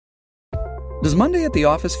Does Monday at the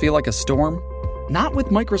office feel like a storm? Not with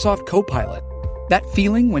Microsoft Copilot. That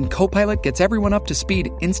feeling when Copilot gets everyone up to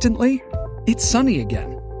speed instantly? It's sunny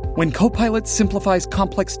again. When Copilot simplifies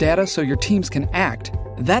complex data so your teams can act,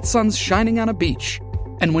 that sun's shining on a beach.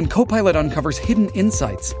 And when Copilot uncovers hidden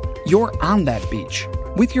insights, you're on that beach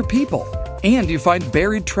with your people, and you find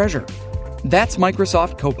buried treasure. That's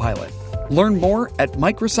Microsoft Copilot. Learn more at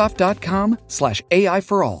Microsoft.com/AI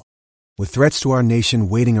for all. With threats to our nation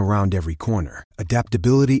waiting around every corner,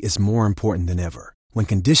 adaptability is more important than ever. When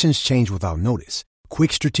conditions change without notice,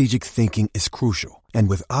 quick strategic thinking is crucial. And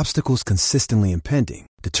with obstacles consistently impending,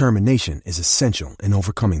 determination is essential in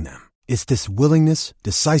overcoming them. It's this willingness,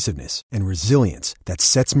 decisiveness, and resilience that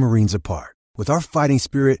sets Marines apart. With our fighting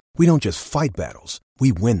spirit, we don't just fight battles,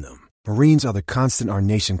 we win them. Marines are the constant our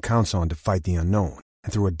nation counts on to fight the unknown.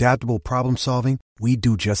 And through adaptable problem solving, we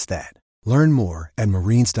do just that. Learn more at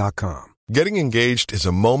Marines.com. Getting engaged is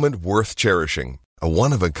a moment worth cherishing. A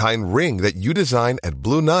one-of-a-kind ring that you design at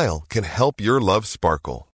Blue Nile can help your love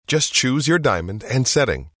sparkle. Just choose your diamond and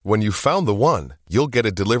setting. When you've found the one, you'll get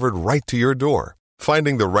it delivered right to your door.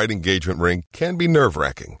 Finding the right engagement ring can be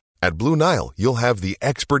nerve-wracking. At Blue Nile, you'll have the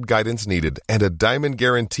expert guidance needed and a diamond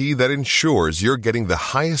guarantee that ensures you're getting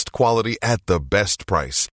the highest quality at the best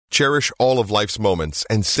price. Cherish all of life's moments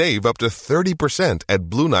and save up to 30% at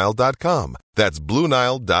BlueNile.com. That's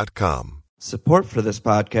BlueNile.com. Support for this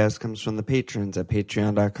podcast comes from the patrons at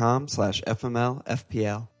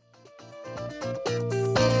patreon.com/FMLFPL.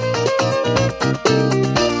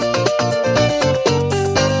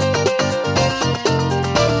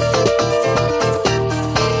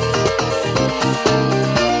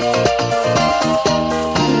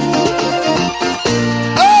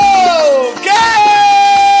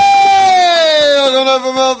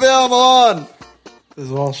 I'm on. This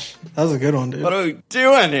is Walsh. That was a good one, dude. What are we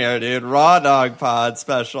doing here, dude? Raw Dog Pod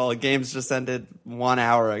special. Games just ended 1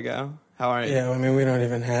 hour ago. How are you? Yeah, I mean, we don't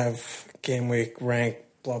even have game week rank,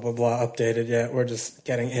 blah, blah, blah, updated yet. We're just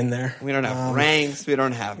getting in there. We don't have ranks. We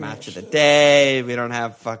don't have match of the day. We don't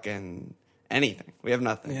have fucking anything. We have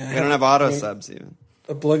nothing. Yeah, we don't have auto subs even.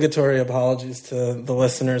 Obligatory apologies to the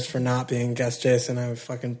listeners for not being guest Jason. I was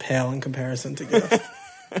fucking pale in comparison to guest.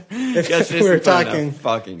 If we were talking a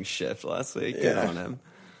fucking shift last week, get on him.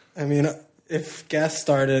 I mean, if Guest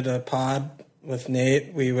started a pod with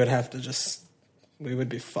Nate, we would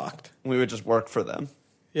be fucked. We would just work for them.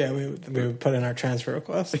 Yeah, we would put in our transfer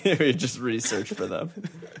request. We'd just research for them.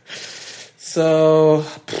 So,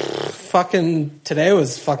 today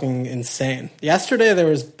was fucking insane. Yesterday there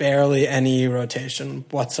was barely any rotation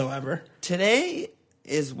whatsoever. Today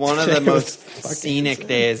is one of the most scenic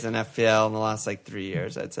days in FPL in the last 3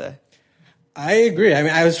 years, I'd say. I agree. I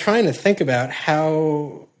mean, I was trying to think about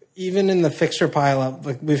how, even in the fixture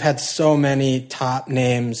pileup, we've had so many top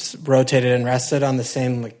names rotated and rested on the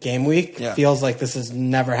same game week. Yeah. Feels like this has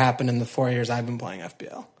never happened in the 4 years I've been playing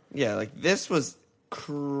FPL. Yeah, this was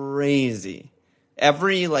crazy.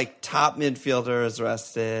 Every top midfielder is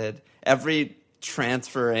rested. Every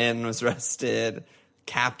transfer in was rested.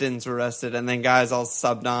 Captains were rested, and then guys all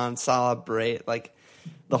subbed on, Salah, Brait.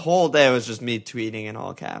 The whole day was just me tweeting in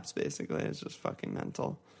all caps, basically. It's just fucking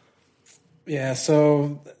mental. Yeah,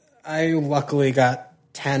 so I luckily got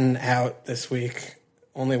 10 out this week.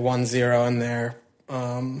 Only 1-0 in there.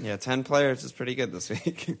 10 players is pretty good this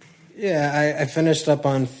week. Yeah, I finished up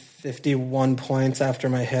on 51 points after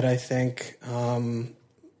my hit, I think. I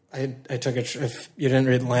took if you didn't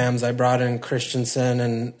read Lambs, I brought in Christensen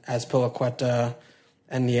and Azpilicueta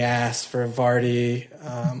and Yas for Vardy,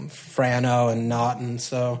 Frano, and Naughton.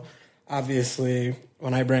 So, obviously,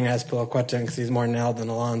 when I bring Azpilicueta in, because he's more nailed than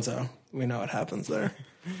Alonso, we know what happens there.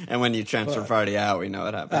 And when you transfer Vardy out, we know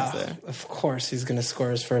what happens there. Of course, he's going to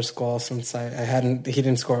score his first goal since he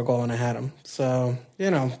didn't score a goal when I had him. So,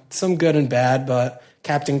 some good and bad, but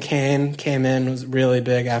Captain Kane came in, was really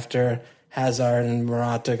big after Hazard and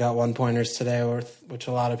Morata got 1-pointers today, which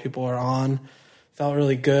a lot of people are on. Felt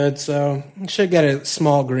really good, so should get a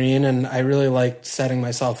small green, and I really liked setting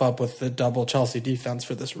myself up with the double Chelsea defense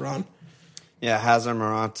for this run. Yeah, Hazard,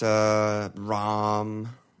 Morata, Rom,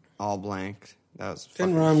 all blanked. That was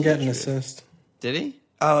Didn't Rom get an assist? Did he?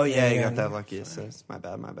 Oh, yeah, he got that lucky assist. My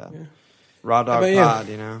bad. Yeah. Raw Dog Pod,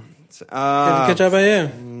 Good job by you.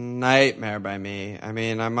 Nightmare by me. I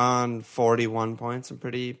mean, I'm on 41 points. I'm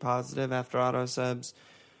pretty positive after auto subs.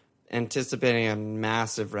 Anticipating a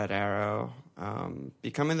massive red arrow.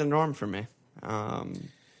 Becoming the norm for me.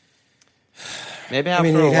 Maybe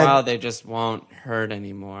after a while they just won't hurt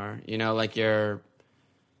anymore. Your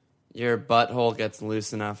butthole gets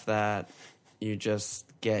loose enough that you just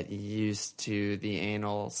get used to the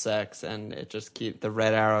anal sex, and the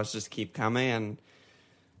red arrows just keep coming, and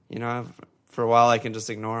for a while I can just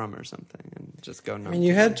ignore them or something and just go nuts. I mean,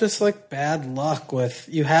 you had just like bad luck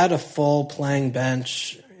you had a full playing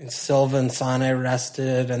bench, and Silva and Sane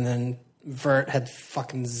rested, and then Vert had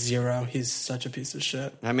fucking 0. He's such a piece of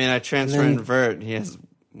shit. I mean, I transferred in Vert. He has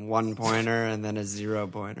 1-pointer and then a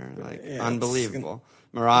 0-pointer. Like, unbelievable.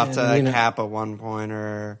 Murata, Kappa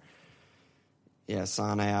 1-pointer. Yeah,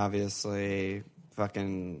 Sane, obviously.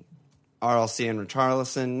 Fucking RLC and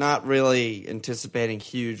Richarlison. Not really anticipating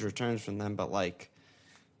huge returns from them, but, like,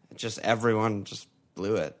 just everyone just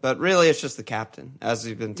blew it. But really, it's just the captain, as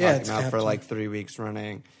we've been talking about for, like, 3 weeks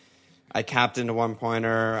running. I captained a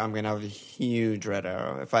 1-pointer, I'm going to have a huge red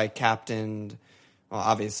arrow. If I captained... Well,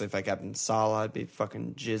 obviously, if I captained Salah, I'd be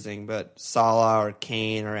fucking jizzing. But Salah or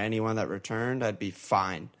Kane or anyone that returned, I'd be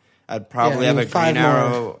fine. I'd probably have a green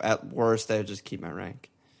arrow. At worst, I would just keep my rank.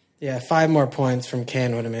 Yeah, 5 more points from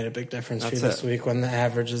Kane would have made a big difference for you this week when the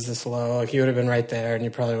average is this low. Like, you would have been right there, and you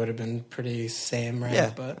probably would have been pretty same, right?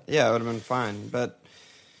 Yeah, but it would have been fine. But,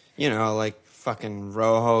 like, fucking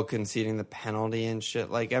Rojo conceding the penalty and shit.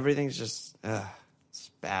 Like, everything's just,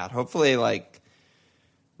 it's bad. Hopefully, like,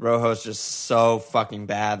 Rojo's just so fucking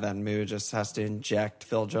bad that Mu just has to inject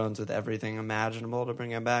Phil Jones with everything imaginable to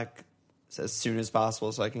bring him back as soon as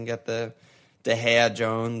possible so I can get the De Gea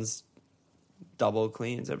Jones double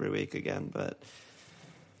cleans every week again. But,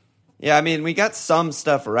 yeah, I mean, we got some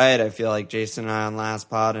stuff right. I feel like Jason and I on last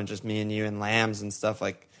pod, and just me and you and Lambs and stuff,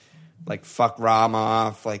 like fuck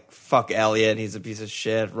Ramoff, like fuck Elliott, he's a piece of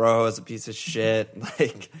shit. Rojo's a piece of shit.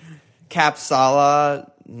 Like, cap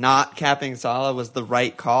Salah, not capping Salah was the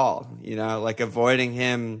right call. Like, avoiding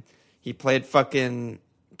him, he played fucking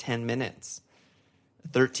 10 minutes,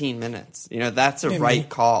 13 minutes. That's a right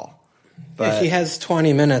call. But he has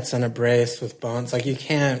 20 minutes in a brace with Bones. Like, you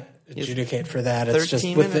can't adjudicate for that. It's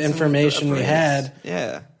just with the information we had,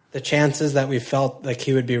 the chances that we felt like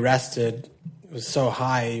he would be rested was so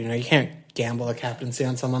high. You can't gamble a captaincy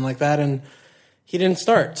on someone like that, and he didn't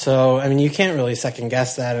start. So, I mean, you can't really second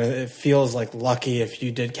guess that. It feels like lucky if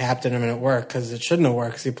you did captain him and it worked, because it shouldn't have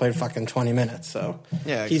worked because he played fucking 20 minutes. So,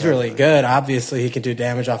 yeah, he's really good. Obviously, he could do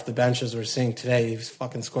damage off the bench, as we're seeing today. He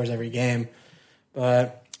fucking scores every game.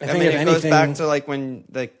 But I think if anything, goes back to like when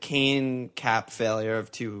the Kane cap failure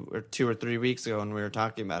of 2 or 3 weeks ago when we were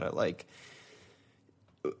talking about it. Like,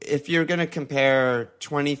 if you're going to compare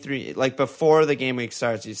 23, like before the game week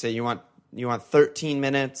starts, you say you want 13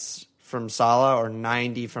 minutes from Salah or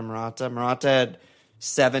 90 from Morata. Morata had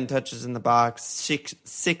 7 touches in the box,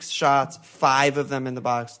 six shots, 5 of them in the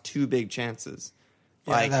box, 2 big chances.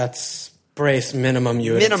 Yeah, like, that's brace minimum.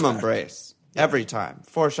 Minimum brace every time.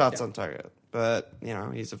 4 shots on target. But,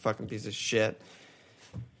 he's a fucking piece of shit.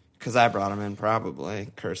 Because I brought him in, probably.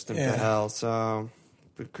 Cursed him to hell. So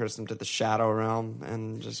we cursed him to the shadow realm.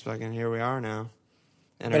 And just fucking here we are now.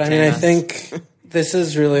 But I mean, I think this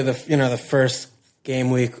is really the first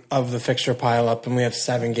game week of the fixture pileup. And we have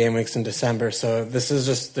 7 game weeks in December. So this is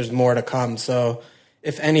just, there's more to come. So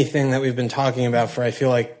if anything that we've been talking about for, I feel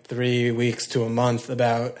like 3 weeks to a month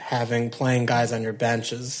about playing guys on your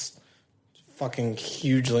bench is fucking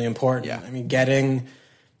hugely important. Yeah. I mean, getting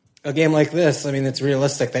a game like this, I mean, it's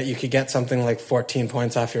realistic that you could get something like 14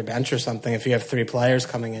 points off your bench or something if you have 3 players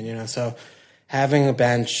coming in, So having a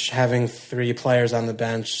bench, having 3 players on the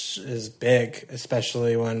bench is big,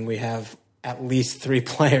 especially when we have at least 3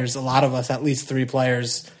 players, a lot of us, at least 3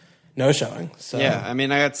 players no-showing. So yeah, I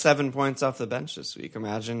mean, I got 7 points off the bench this week.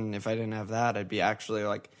 Imagine if I didn't have that, I'd be actually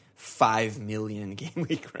like 5 million game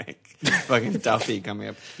week rank. Fucking Duffy coming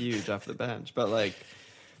up huge off the bench. But, like,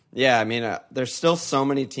 yeah, I mean, there's still so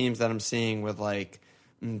many teams that I'm seeing with, like,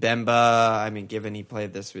 Mbemba. I mean, given he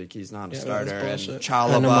played this week, he's not a starter. And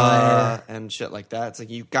Chalaba and shit like that. It's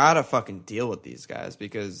like, you gotta fucking deal with these guys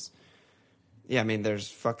because, yeah, I mean, there's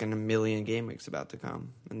fucking a million game weeks about to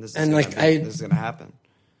come. And this is gonna happen.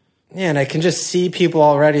 Yeah, and I can just see people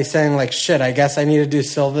already saying, like, shit, I guess I need to do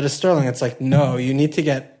Silva to Sterling. It's like, no, you need to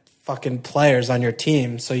get fucking players on your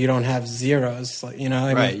team so you don't have zeros. Like,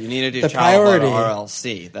 I right, mean, you need to do the priority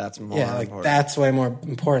RLC. That's more important. Yeah, like, that's way more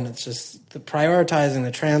important. It's just the prioritizing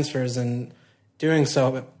the transfers and doing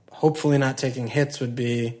so, but hopefully not taking hits would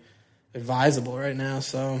be advisable right now.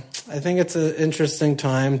 So I think it's an interesting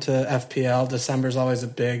time to FPL. December's always a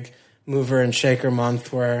big mover and shaker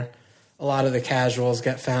month where a lot of the casuals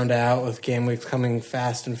get found out with game weeks coming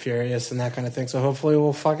fast and furious and that kind of thing. So hopefully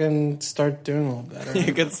we'll fucking start doing a little better.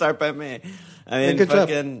 You can start by me. I mean, good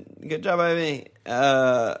job by me.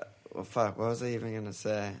 Well, fuck, what was I even going to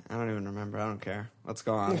say? I don't even remember. I don't care. Let's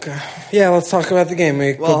go on. Okay. Yeah, let's talk about the game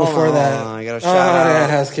week. Well, but before hold that, on. I got a shout out. Yeah,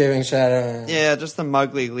 housekeeping shout out. Yeah, just the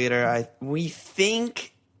Mug League leader. We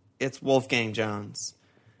think it's Wolfgang Jones.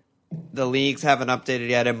 The leagues haven't updated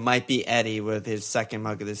yet. It might be Eddie with his second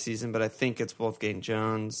mug of the season, but I think it's Wolfgang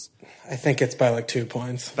Jones. I think it's by like 2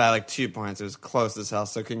 points. By like 2 points. It was close as hell.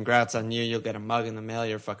 So congrats on you. You'll get a mug in the mail.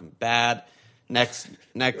 You're fucking bad. Next,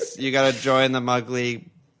 you got to join the Mug League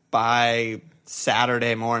by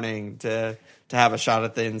Saturday morning to have a shot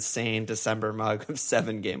at the insane December mug of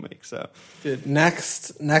 7 game week. So, dude,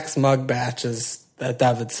 next mug batch is that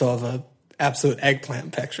David Silva absolute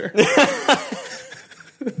eggplant picture.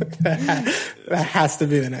 That has to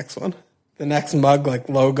be the next one. The next mug, like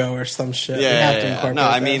logo or some shit. Yeah, we have to incorporate No,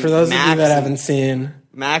 I that. mean, for those of you that haven't seen,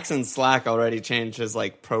 Max and Slack already changed his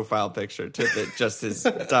like profile picture to just his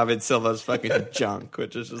David Silva's fucking junk,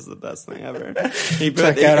 which is just the best thing ever.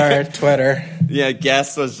 Check out our Twitter. Yeah,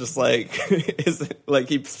 guest was just like,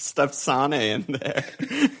 he stuffed Sane in there.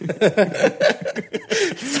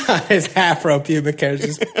 His afro pubic hair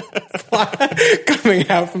is just coming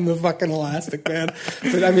out from the fucking elastic band.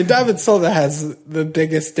 But I mean, David Silva has the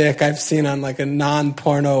biggest dick I've seen on like a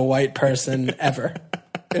non-porno white person ever.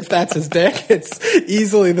 If that's his dick, it's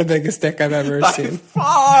easily the biggest dick I've ever seen.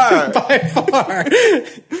 Far! By far.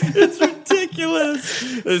 It's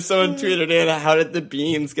ridiculous. There's someone tweeted in, how did the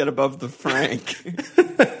beans get above the Frank?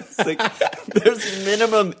 It's like, there's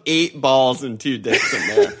minimum 8 balls and 2 dicks in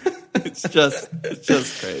there. It's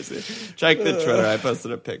just crazy. Check the Twitter. I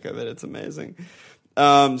posted a pic of it. It's amazing.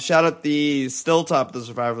 Shout out the still top of the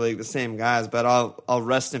Survivor League, the same guys, but I'll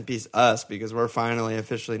rest in peace us because we're finally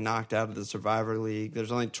officially knocked out of the Survivor League.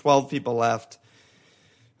 There's only 12 people left.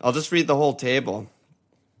 I'll just read the whole table.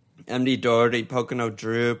 MD Doherty, Pocono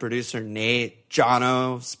Drew, producer Nate,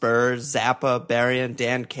 Jono, Spurs, Zappa, Barian,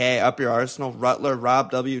 Dan K, Up Your Arsenal, Rutler,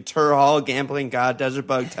 Rob W, Tur Hall, Gambling God, Desert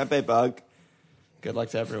Bug, Tempe Bug. Good luck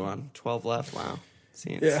to everyone. 12 left. Wow.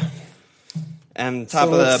 Seems. Yeah. And top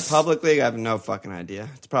of the public league, I have no fucking idea.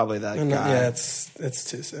 It's probably that guy. Yeah, it's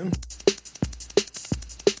too soon.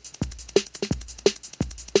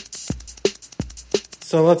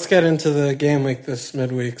 So let's get into the game week this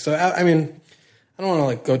midweek. So I mean, I don't want to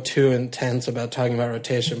like go too intense about talking about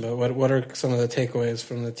rotation, but what are some of the takeaways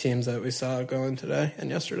from the teams that we saw going today and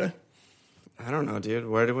yesterday? I don't know, dude.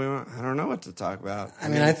 Where do we want? I don't know what to talk about. I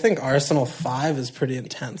mean, I think Arsenal 5 is pretty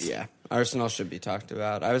intense. Yeah, Arsenal should be talked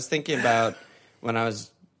about. I was thinking about when I was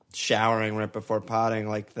showering right before potting,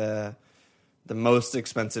 like the most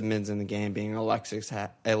expensive mids in the game being Alexis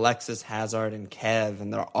Hazard and Kev,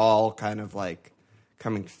 and they're all kind of like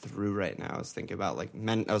coming through right now. I was thinking about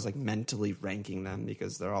I was mentally ranking them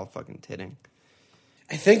because they're all fucking titting.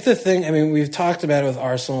 I think the thing, I mean, we've talked about it with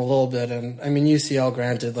Arsenal a little bit, and I mean, UCL,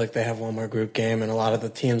 granted, like they have one more group game, and a lot of the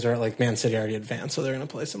teams are like Man City already advanced, so they're going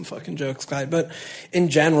to play some fucking jokes, guy. But in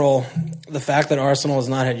general, the fact that Arsenal has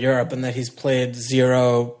not had Europe and that he's played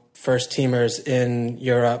 0 first teamers in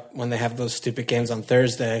Europe when they have those stupid games on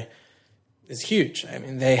Thursday is huge. I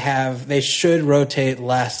mean, they should rotate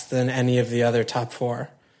less than any of the other top 4.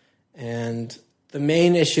 And the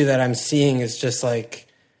main issue that I'm seeing is just like,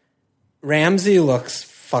 Ramsey looks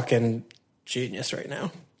fucking genius right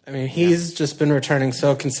now. I mean, he's just been returning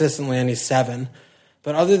so consistently, and he's 7.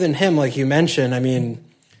 But other than him, like you mentioned, I mean,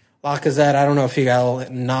 Lacazette, I don't know if he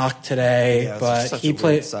got knocked today, but he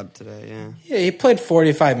played sub today. Yeah, he played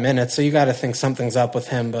 45 minutes, so you got to think something's up with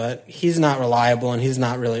him. But he's not reliable, and he's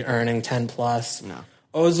not really earning 10 plus. No.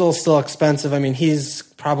 Ozil's still expensive. I mean, he's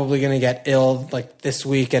probably going to get ill like this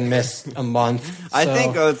week and miss a month. I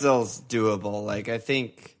think Ozil's doable. Like I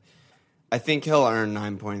think he'll earn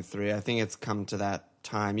 9.3. I think it's come to that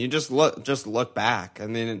time. You just look back. I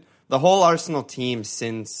mean, the whole Arsenal team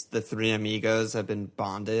since the 3 amigos have been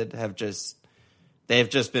bonded they've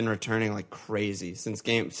just been returning like crazy since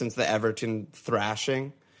the Everton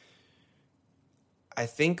thrashing. I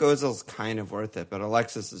think Ozil's kind of worth it, but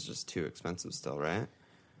Alexis is just too expensive still, right?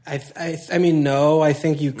 I mean, no. I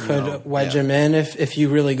think you could wedge him in if you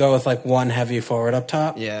really go with like one heavy forward up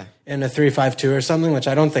top. Yeah. In a 3-5-2 or something, which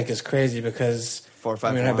I don't think is crazy because 4-5-1.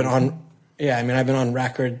 I mean, I've been on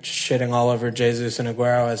record shitting all over Jesus and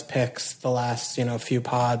Aguero as picks the last few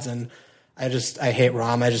pods, and I hate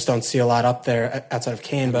Rom. I just don't see a lot up there outside of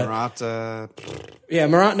Kane. But Morata. Yeah,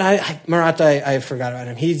 Morata, I forgot about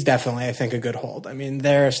him. He's definitely, I think, a good hold. I mean,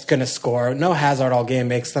 they're going to score. No Hazard all game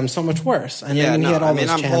makes them so much worse. And yeah, then he had all those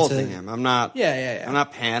I'm chances. holding him. I'm not. Yeah. I'm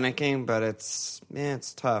not panicking, but it's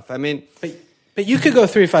tough. I mean, but you could go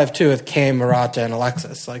 3-5-2 with Kane, Morata, and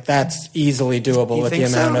Alexis. Like that's easily doable with the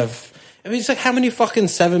amount of I mean, it's like, how many fucking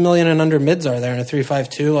 7 million and under mids are there in a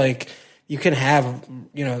 3-5-2? Like, you can have,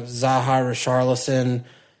 Zaha, Richarlison,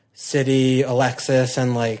 City, Alexis,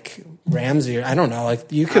 and like Ramsey. I don't know.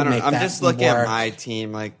 Like, you could make that. I'm just looking at my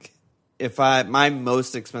team. Like, my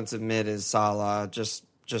most expensive mid is Salah, just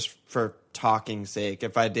for talking sake.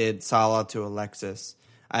 If I did Salah to Alexis,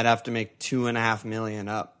 I'd have to make 2.5 million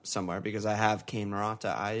up somewhere because I have Kane,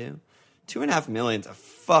 Morata, Ayew. 2.5 million's a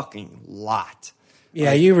fucking lot.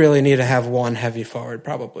 Yeah, you really need to have one heavy forward.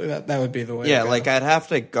 Probably that would be the way. Yeah, to go. like I'd have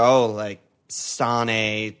to go like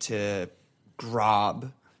Sane to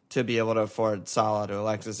Grob to be able to afford Salah to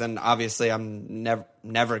Alexis, and obviously I'm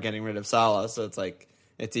never getting rid of Salah, so it's like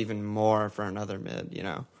it's even more for another mid.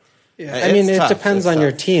 Yeah, I mean, it depends on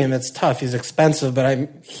your team. It's tough. He's expensive, but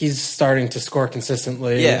he's starting to score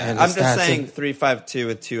consistently. Yeah, and I'm just saying 3-5-2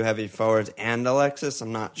 with 2 heavy forwards and Alexis.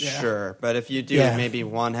 I'm not sure, but if you do maybe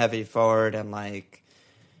one heavy forward and like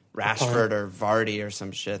Rashford or Vardy or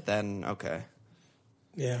some shit, then okay.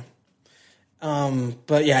 Yeah,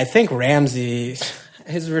 but yeah, I think Ramsey,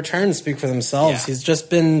 his returns speak for themselves. Yeah. He's just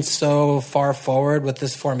been so far forward with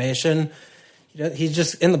this formation. He's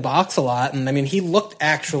just in the box a lot, and I mean, he looked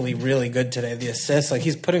actually really good today. The assists, like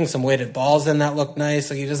he's putting some weighted balls in that look nice.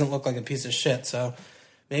 Like he doesn't look like a piece of shit. So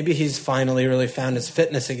maybe he's finally really found his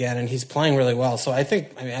fitness again, and he's playing really well. So I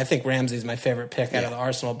think Ramsey's my favorite pick out of the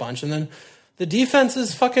Arsenal bunch, and then the defense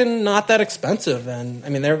is fucking not that expensive. And I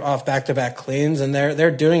mean, they're off back-to-back cleans, and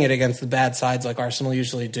they're doing it against the bad sides like Arsenal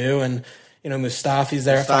usually do. And Mustafi's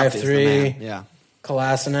there at 5'3". Yeah.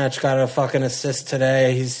 Kolasinac got a fucking assist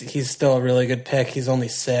today. He's still a really good pick. He's only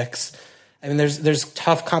 6. I mean, there's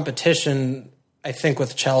tough competition, I think,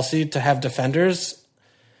 with Chelsea to have defenders.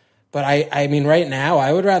 But I mean, right now,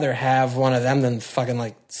 I would rather have one of them than fucking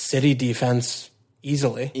like City defense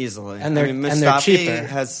easily. And they're cheaper.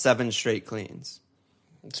 Has 7 straight cleans.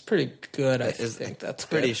 It's pretty good. I think that's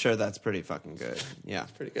good. Pretty sure that's pretty fucking good. Yeah,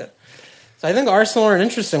 it's pretty good. So I think Arsenal are an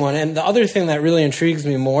interesting one. And the other thing that really intrigues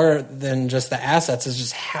me more than just the assets is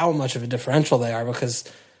just how much of a differential they are,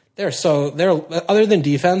 because they're other than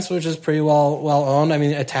defense, which is pretty well owned. I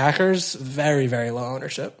mean, attackers, very, very low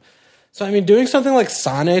ownership. So I mean, doing something like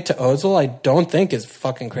Sane to Ozil, I don't think is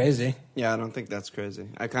fucking crazy. Yeah, I don't think that's crazy.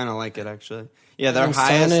 I kind of like it actually. Yeah, their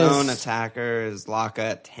highest owned attacker is Laka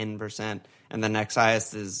at 10%, and the next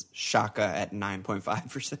highest is Xhaka at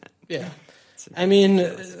 9.5%. Yeah. I mean,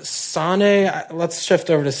 Sane, let's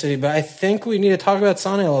shift over to City, but I think we need to talk about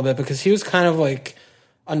Sane a little bit because he was kind of like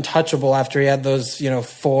untouchable after he had those,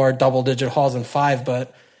 4 double-digit hauls and 5.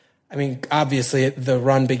 But, I mean, obviously the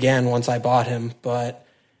run began once I bought him. But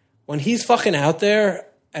when he's fucking out there,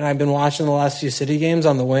 and I've been watching the last few City games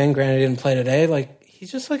on the wing, granted he didn't play today, like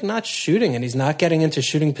he's just like not shooting and he's not getting into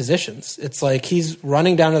shooting positions. It's like he's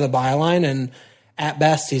running down to the byline and at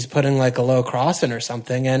best he's putting like a low cross in or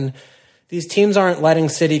something. And these teams aren't letting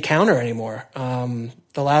City counter anymore.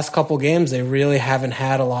 The last couple games, they really haven't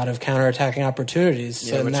had a lot of counterattacking opportunities.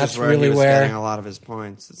 Yeah, which that's is where he was getting a lot of his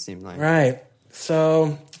points, it seemed like. Right.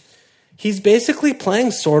 So he's basically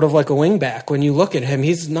playing sort of like a wingback. When you look at him,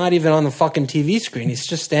 he's not even on the fucking TV screen. He's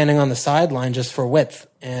just standing on the sideline just for width.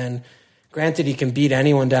 And granted, he can beat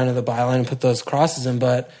anyone down to the byline and put those crosses in,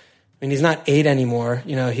 but I mean, he's not 8 anymore.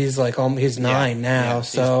 He's like he's 9 now. Yeah,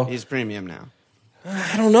 so he's premium now.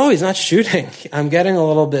 I don't know. He's not shooting. I'm getting a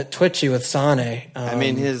little bit twitchy with Sane. I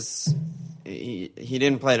mean, he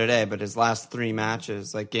didn't play today, but his last 3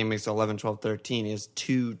 matches, like game weeks 11, 12, 13, he has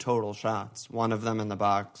 2 total shots. One of them in the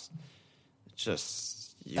box. It's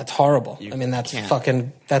just that's horrible. I mean, that's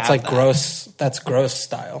like gross. That's gross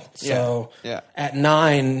style. So at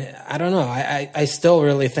 9, I don't know. I still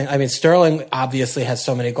really think. I mean, Sterling obviously has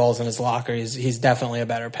so many goals in his locker. He's definitely a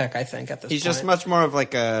better pick. I think at this point. He's just much more of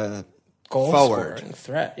like a goal forward scoring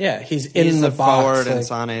threat. Yeah, he's in the box. Forward and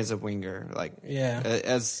Sane is a winger. Like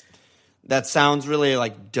as that sounds really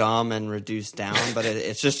like dumb and reduced down, but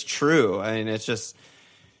it's just true. I mean, it's just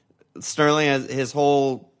Sterling has his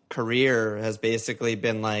whole career has basically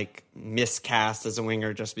been like miscast as a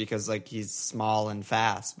winger just because like he's small and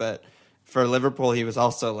fast. But for Liverpool, he was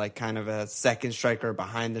also like kind of a second striker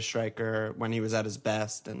behind the striker when he was at his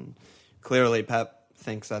best, and clearly Pep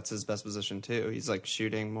thinks that's his best position too. He's like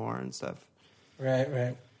shooting more and stuff.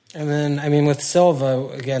 Right. And then, I mean, with Silva,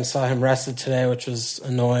 again, saw him rested today, which was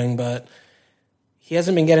annoying, but he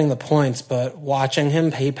hasn't been getting the points, but watching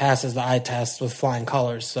him, he passes the eye test with flying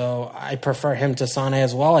colors. So I prefer him to Sane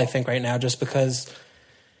as well, I think, right now, just because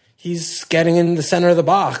he's getting in the center of the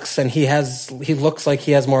box and he looks like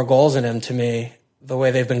he has more goals in him to me, the way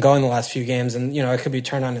they've been going the last few games. And, it could be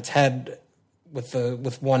turned on its head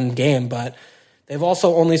with one game, but they've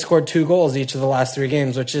also only scored 2 goals each of the last 3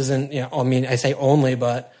 games, which isn't, I mean, I say only,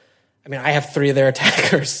 but I mean, I have 3 of their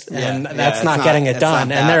attackers, and that's not getting it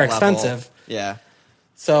done, and they're expensive. Yeah.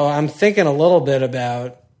 So I'm thinking a little bit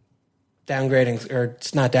about downgrading, or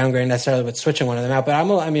it's not downgrading necessarily, but switching one of them out. But I'm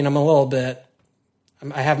a little bit.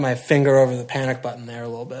 I have my finger over the panic button there a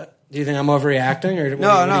little bit. Do you think I'm overreacting, or no?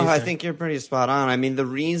 I think you're pretty spot on. I mean, the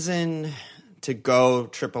reason to go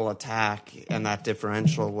triple attack and that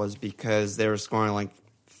differential was because they were scoring like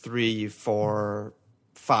 3, 4,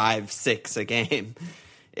 5, 6 a game.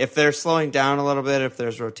 If they're slowing down a little bit, if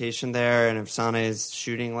there's rotation there, and if Sané's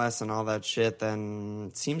shooting less and all that shit, then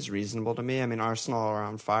it seems reasonable to me. I mean, Arsenal are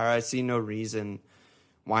on fire. I see no reason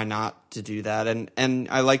why not to do that. And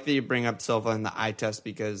I like that you bring up Silva in the eye test,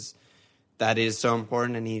 because that is so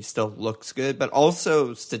important, and he still looks good. But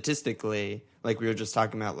also statistically, like we were just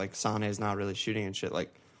talking about, like Sané's not really shooting and shit.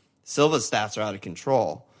 Like Silva's stats are out of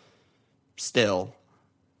control still.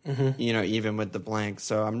 Mm-hmm. Even with the blanks.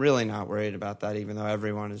 So I'm really not worried about that, even though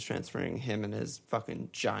everyone is transferring him and his fucking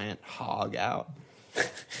giant hog out.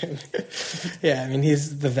 Yeah, I mean,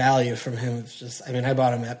 he's the value from him. It's just, I mean, I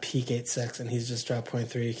bought him at peak 8.6, and he's just dropped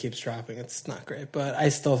 0.3. He keeps dropping. It's not great, but I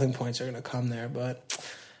still think points are going to come there. But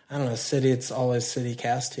I don't know, City. It's always City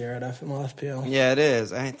cast here at FML. Yeah, it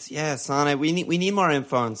is. Sané. We need more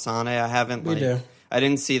info on Sané. We do. I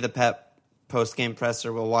didn't see the Pep post-game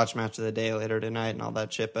presser. We'll watch Match of the Day later tonight and all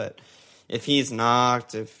that shit, but if he's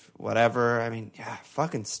knocked, if whatever, I mean, yeah,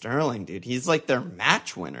 fucking Sterling, dude. He's like their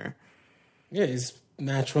match winner. Yeah, he's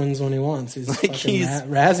match wins when he wants. He's like fucking he's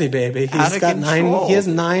Razzie, baby. He's got control. 9. He has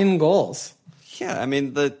 9 goals. Yeah, I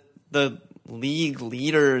mean, the league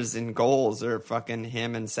leaders in goals are fucking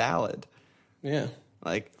him and Salad. Yeah.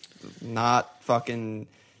 Like, not fucking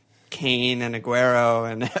Kane and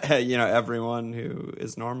Aguero and, everyone who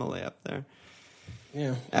is normally up there.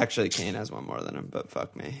 Yeah. Actually, Kane has one more than him, but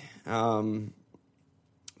fuck me. I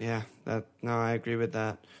agree with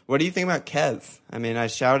that. What do you think about Kev? I mean,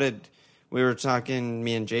 we were talking,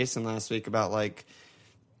 me and Jason last week, about like,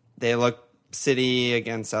 they look City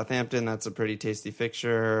against Southampton. That's a pretty tasty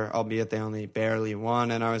fixture, albeit they only barely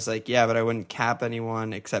won. And I was like, yeah, but I wouldn't cap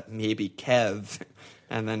anyone except maybe Kev.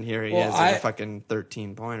 And then here he is with a fucking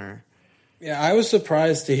 13-pointer. Yeah, I was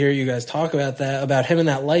surprised to hear you guys talk about him in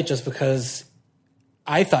that light, just because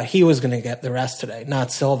I thought he was going to get the rest today,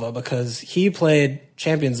 not Silva, because he played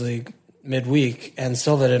Champions League midweek and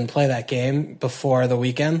Silva didn't play that game before the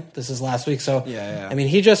weekend. This is last week. So, yeah. I mean,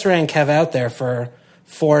 he just ran Kev out there for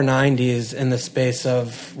 490s in the space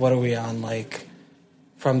of, what are we on, like,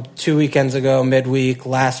 from 2 weekends ago, midweek,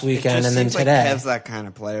 last weekend, and then today. Like Kev's that kind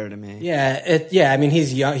of player to me. Yeah. I mean,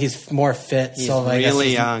 he's young. He's more fit. He's Silva,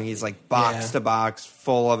 really young. He's like box to box,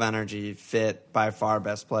 full of energy, fit, by far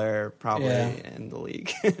best player probably in the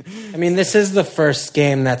league. I mean, this is the first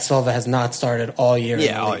game that Silva has not started all year.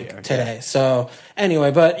 All year today. Yeah. So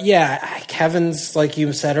anyway, but yeah, Kevin's, like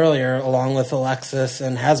you said earlier, along with Alexis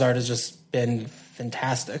and Hazard, has just been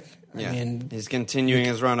fantastic. Yeah. I mean, he's continuing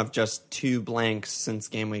his run of just 2 blanks since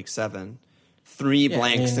game week 7, 3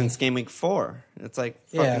 blanks since game week 4. It's like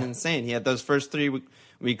fucking insane. He had those first 3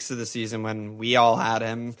 weeks of the season when we all had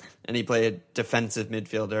him, and he played defensive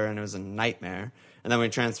midfielder, and it was a nightmare. And then we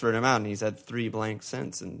transferred him out, and he's had 3 blanks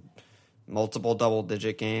since, and multiple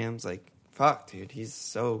double-digit games. Like, fuck, dude, he's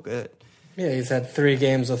so good. Yeah, he's had 3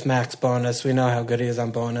 games with max bonus. We know how good he is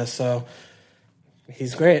on bonus, so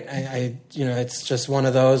he's great. It's just one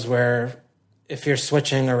of those where if you're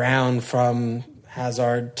switching around from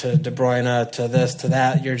Hazard to De Bruyne to this to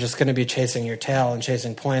that, you're just going to be chasing your tail and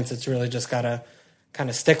chasing points. It's really just got to kind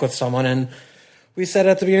of stick with someone. And we said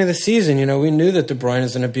at the beginning of the season, we knew that De Bruyne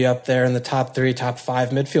is going to be up there in the top 3, top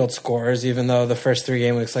 5 midfield scorers, even though the first 3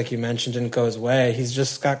 game weeks, like you mentioned, didn't go his way. He's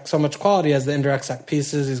just got so much quality. He has the indirect set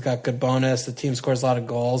pieces. He's got good bonus. The team scores a lot of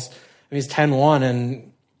goals. He's 10-1, and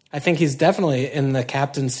I think he's definitely in the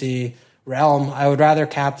captaincy realm. I would rather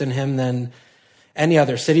captain him than any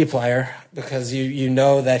other City player, because you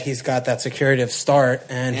know that he's got that security of start,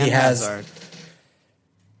 and he has Hazard.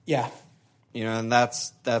 Yeah. And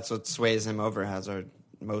that's what sways him over Hazard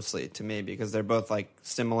mostly to me, because they're both like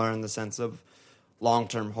similar in the sense of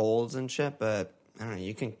long-term holds and shit, but I don't know,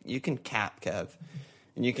 you can cap Kev,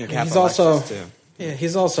 and you can cap Alexis too. Yeah,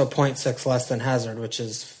 he's also 0.6 less than Hazard, which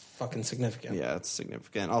is fucking significant. Yeah, it's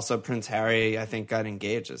significant. Also, Prince Harry, I think, got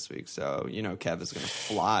engaged this week, so Kev is going to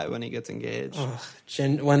fly when he gets engaged.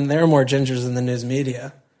 When there are more gingers in the news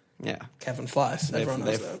media, Kevin flies. Everyone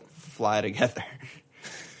knows that. Fly together.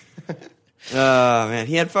 Oh, man.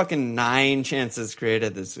 He had fucking 9 chances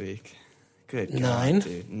created this week. Good God, 9?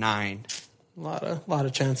 dude. 9. A lot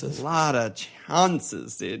of chances. A lot of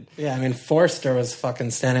chances, dude. Yeah, I mean, Forster was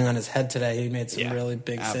fucking standing on his head today. He made some really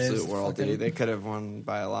big saves. Absolute world, dude. They could have won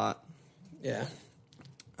by a lot. Yeah.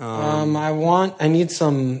 I need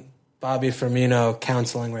some Bobby Firmino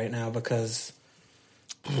counseling right now because...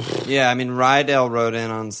 Yeah, I mean, Rydell wrote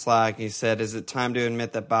in on Slack. He said, is it time to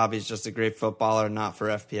admit that Bobby's just a great footballer, not for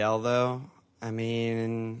FPL, though? I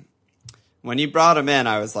mean, when you brought him in,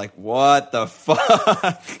 I was like, what the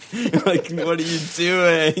fuck? Like, what are you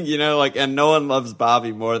doing? You know, like, and no one loves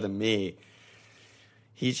Bobby more than me.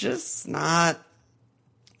 He's just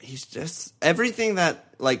everything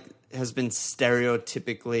that, like, has been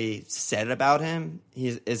stereotypically said about him,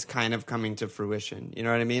 is kind of coming to fruition. You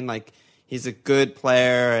know what I mean? Like, he's a good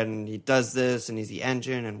player, and he does this, and he's the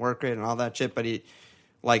engine and work rate and all that shit, but he,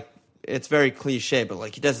 like, it's very cliche, but,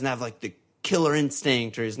 like, he doesn't have, like, the killer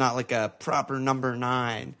instinct, or he's not, like, a proper number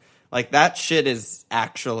 9. Like, that shit is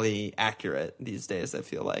actually accurate these days, I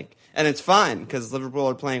feel like. And it's fine, because Liverpool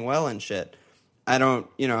are playing well and shit. I don't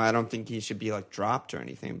think he should be, like, dropped or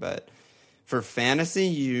anything, but for fantasy,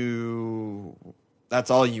 that's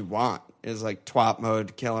all you want. Is like twat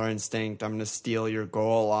mode, killer instinct. I'm going to steal your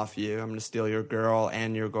goal off you. I'm going to steal your girl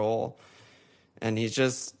and your goal. And he's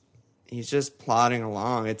just plodding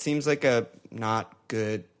along. It seems like a not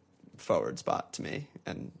good forward spot to me.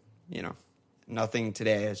 And, you know, nothing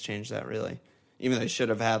today has changed that really. Even though he should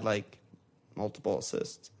have had like multiple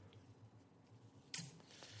assists.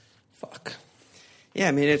 Fuck. Yeah,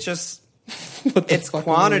 I mean, it's just, it's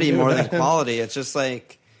quantity more than quality. It's just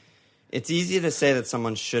like, it's easy to say that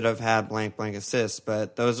someone should have had blank assists,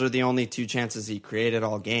 but those are the only 2 chances he created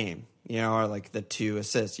all game, you know, or like the 2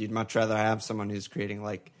 assists. You'd much rather have someone who's creating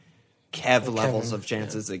like Kev levels of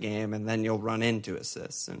chances a game, and then you'll run into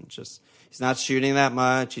assists. And just, he's not shooting that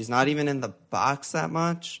much. He's not even in the box that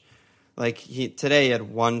much. Like today he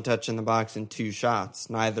had 1 touch in the box and 2 shots.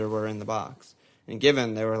 Neither were in the box. And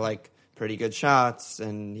given they were like pretty good shots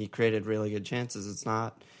and he created really good chances, it's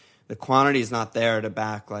not, the quantity is not there to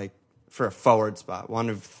back like, for a forward spot. 1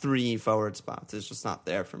 of 3 forward spots is just not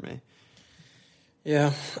there for me.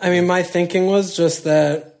 Yeah. I mean, my thinking was just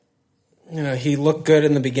that, you know, he looked good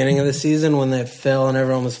in the beginning of the season when they fell and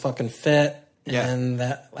everyone was fucking fit. Yeah. And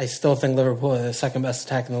that I still think Liverpool are the second best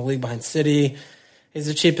attack in the league behind City. He's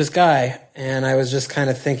the cheapest guy. And I was just kind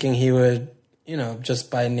of thinking he would, you know,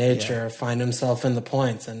 just by nature find himself in the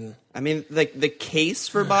points. And I mean, like the case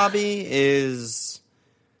for Bobby is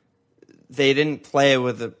they didn't play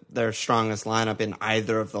with their strongest lineup in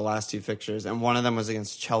either of the last 2 fixtures, and one of them was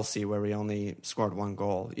against Chelsea, where we only scored 1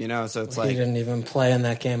 goal. You know, so it's like he didn't even play in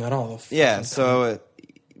that game at all. Yeah, so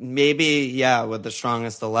maybe with the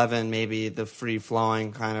strongest 11, maybe the free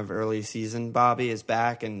flowing kind of early season Bobby is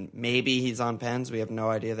back, and maybe he's on pens. We have no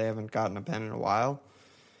idea. They haven't gotten a pen in a while,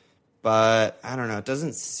 but I don't know. It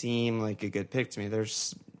doesn't seem like a good pick to me.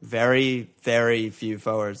 There's very, very few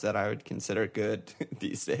forwards that I would consider good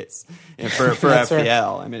these days. And for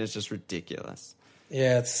FPL, I mean, it's just ridiculous.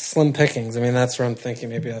 Yeah, it's slim pickings. I mean, that's where I'm thinking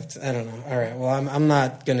maybe I don't know. All right, well, I'm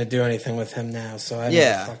not going to do anything with him now, so I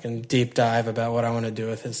have a fucking deep dive about what I want to do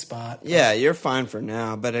with his spot. But. Yeah, you're fine for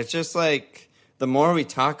now, but it's just like, the more we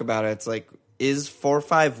talk about it, it's like, is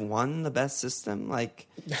 4-5-1 the best system? Like,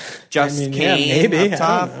 just Kane maybe. up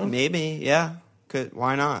top? Maybe, yeah.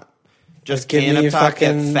 Why not? Just Kane up top,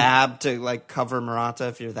 get Fab to like cover Morata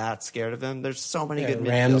if you're that scared of him. There's so many good midfielders.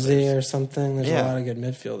 Ramsey or something. There's a lot of good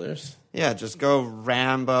midfielders. Yeah, just go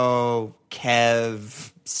Rambo,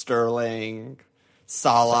 Kev, Sterling,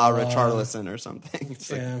 Salah, Richarlison or something.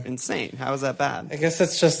 It's like insane. How is that bad? I guess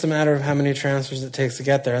it's just a matter of how many transfers it takes to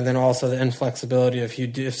get there, and then also the inflexibility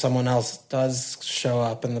if someone else does show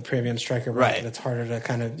up in the premium striker bracket, it's harder to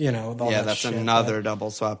kind of, you know, all that's shit, another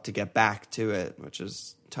double swap to get back to it, which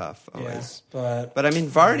is tough always. Yeah, but I mean,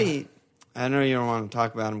 Vardy, I know you don't want to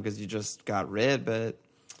talk about him because you just got rid, but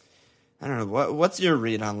I don't know. What's your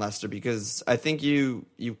read on Leicester? Because I think you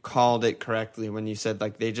called it correctly when you said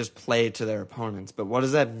like they just play to their opponents. But what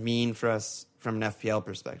does that mean for us from an FPL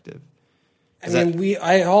perspective?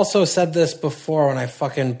 I also said this before when I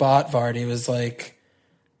fucking bought Vardy. Was like,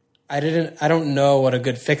 I don't know what a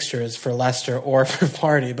good fixture is for Leicester or for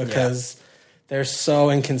Vardy because they're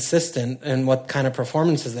so inconsistent in what kind of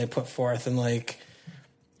performances they put forth. And like,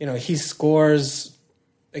 you know, he scores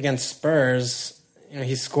against Spurs. You know,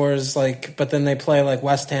 he scores like, but then they play like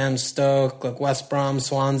West Ham, Stoke, like West Brom,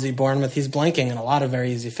 Swansea, Bournemouth. He's blanking in a lot of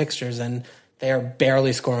very easy fixtures, and they are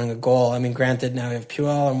barely scoring a goal. I mean, granted, now we have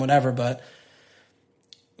Puel and whatever, but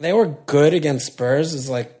they were good against Spurs. Is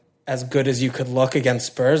like as good as you could look against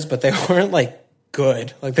Spurs, but they weren't like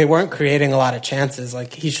good. Like, they weren't creating a lot of chances.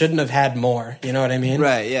 Like, he shouldn't have had more. You know what I mean?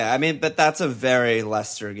 Right, yeah. I mean, but that's a very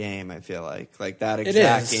Leicester game, I feel like. Like, that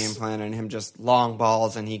exact game plan and him just long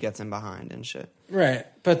balls and he gets in behind and shit. Right.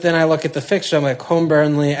 But then I look at the fixture, I'm like, home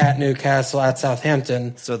Burnley, at Newcastle, at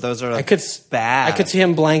Southampton. So those are bad. I could see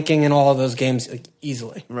him blanking in all of those games like,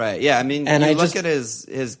 easily. Right, yeah. I mean, and look at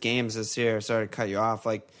his games this year. Sorry to cut you off.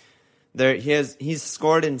 Like, he's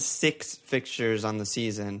scored in 6 fixtures on the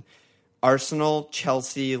season. Arsenal,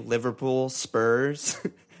 Chelsea, Liverpool, Spurs,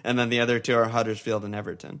 and then the other 2 are Huddersfield and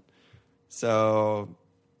Everton. So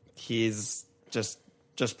he's just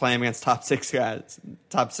playing against top 6 guys,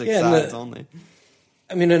 top 6 sides only.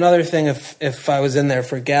 I mean, another thing, if I was in there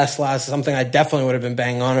for gas loss, something I definitely would have been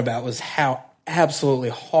banging on about was how absolutely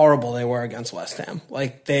horrible they were against West Ham.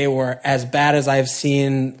 Like, they were as bad as I've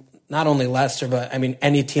seen, not only Leicester, but I mean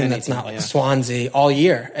any team that's not like Swansea all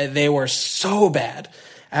year. They were so bad.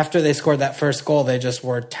 After they scored that first goal, they just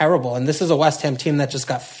were terrible. And this is a West Ham team that just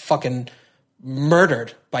got fucking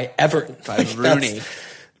murdered by Everton. By Rooney.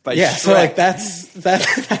 So like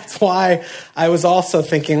that's why I was also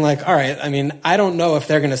thinking like, all right, I mean, I don't know if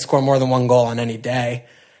they're going to score more than 1 goal on any day.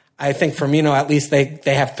 I think Firmino, at least they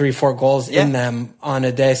have 3-4 goals in them on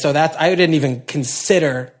a day. So I didn't even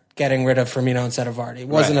consider getting rid of Firmino instead of Vardy. It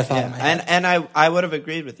wasn't a thought in my head. And I would have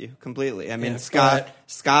agreed with you completely. I mean,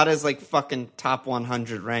 Scott is like fucking top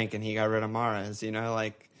 100 rank, and he got rid of Mahrez. You know,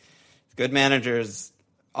 like, good managers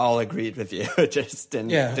all agreed with you. It just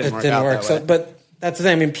didn't work out that way. But that's the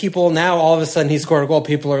thing. I mean, people now, all of a sudden he scored a goal,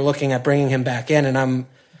 people are looking at bringing him back in, and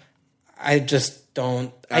I just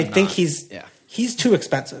don't. I think he's too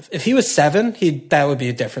expensive. If he was 7, that would be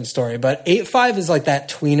a different story. But 8.5 is like that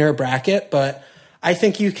tweener bracket, but I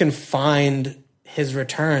think you can find his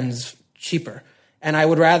returns cheaper. And I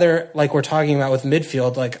would rather, like we're talking about with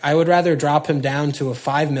midfield, like I would rather drop him down to a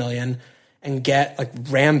 5 million and get like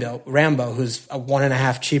Rambo, who's a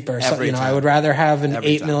 1.5 cheaper. So, I would rather have an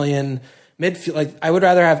 8 million midfield. Like, I would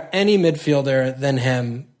rather have any midfielder than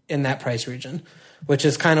him in that price region, which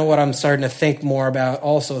is kind of what I'm starting to think more about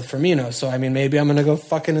also with Firmino. So, I mean, maybe I'm going to go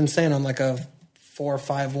fucking insane on like a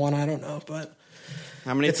 4-5-1. I don't know, but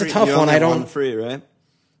how many? It's a tough one. I don't. 1 free, right?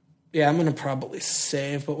 Yeah, I'm going to probably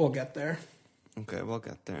save, but we'll get there. Okay, we'll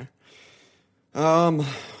get there.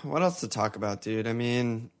 What else to talk about, dude? I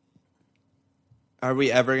mean, are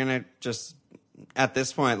we ever going to just, at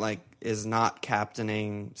this point, like, is not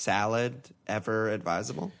captaining Salad ever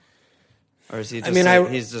advisable? Or is he just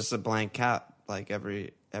he's just a blank cap like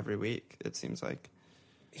every week, it seems like?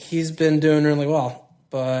 He's been doing really well.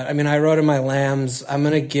 But I mean, I wrote in my lambs, I'm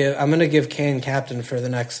gonna give Kane captain for the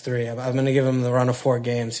next 3. I'm gonna give him the run of 4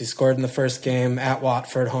 games. He scored in the first game at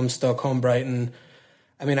Watford, home Stoke, home Brighton.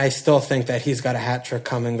 I mean, I still think that he's got a hat trick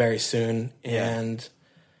coming very soon, and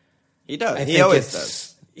he does. He always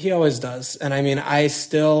does. He always does. And I mean, I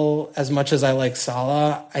still, as much as I like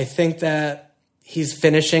Salah, I think that he's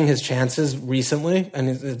finishing his chances recently, and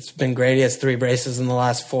it's been great. He has 3 braces in the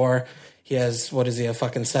last 4. He has,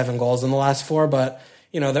 fucking 7 goals in the last 4, but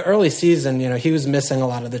the early season, he was missing a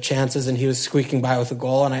lot of the chances and he was squeaking by with a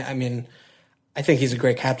goal. And I mean, I think he's a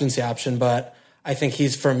great captaincy option, but I think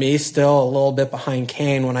he's, for me, still a little bit behind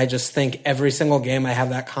Kane when I just think every single game I have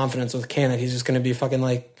that confidence with Kane that he's just going to be fucking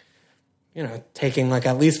like, taking like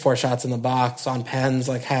at least 4 shots in the box on pens,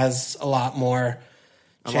 like has a lot more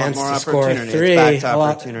chance to score 3. It's back to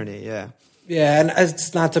opportunity, yeah. Yeah, and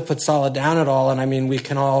it's not to put Salah down at all. And I mean,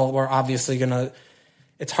 we're obviously going to,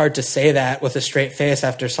 it's hard to say that with a straight face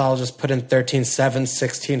after Salah just put in 13-7,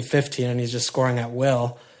 16-15, and he's just scoring at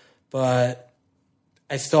will. But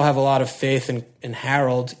I still have a lot of faith in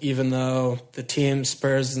Harold, even though the team,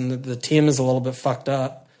 Spurs, and the team is a little bit fucked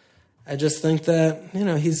up. I just think that,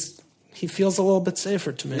 he feels a little bit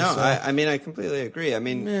safer to me. No, so. I mean, I completely agree. I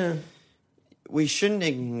mean, we shouldn't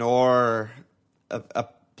ignore a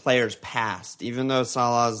player's past, even though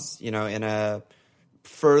Salah's, in a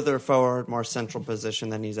further forward, more central position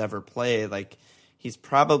than he's ever played. Like, he's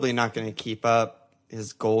probably not going to keep up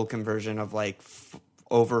his goal conversion of like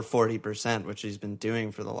over 40%, which he's been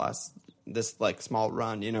doing for this like small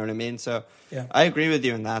run. You know what I mean? So yeah. I agree with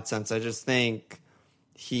you in that sense. I just think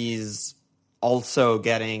he's also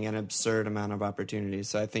getting an absurd amount of opportunities.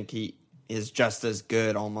 So I think he is just as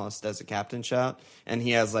good almost as a captain shout. And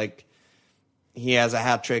he has a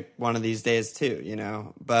hat trick one of these days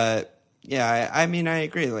too, But yeah, I mean, I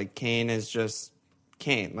agree. Like, Kane is just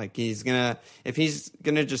Kane. Like, if he's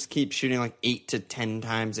gonna just keep shooting like 8 to 10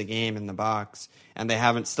 times a game in the box, and they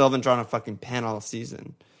still haven't drawn a fucking pen all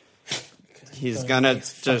season, he's gonna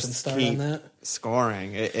just keep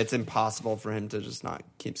scoring. It's impossible for him to just not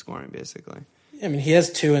keep scoring, basically. I mean, he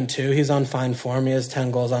has 2 and 2. He's on fine form. He has 10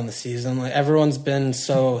 goals on the season. Like, everyone's been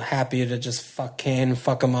so happy to just fuck Kane,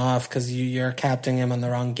 fuck him off because you're captaining him on the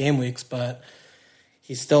wrong game weeks, but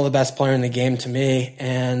he's still the best player in the game to me.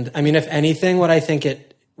 And I mean, if anything,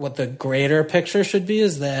 what the greater picture should be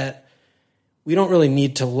is that we don't really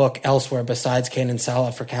need to look elsewhere besides Kane and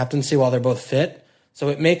Salah for captaincy while they're both fit. So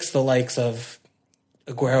it makes the likes of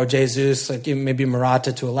Aguero, Jesus, like maybe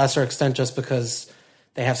Morata to a lesser extent just because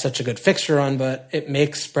they have such a good fixture run, but it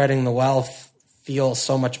makes spreading the wealth feel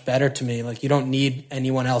so much better to me. Like, you don't need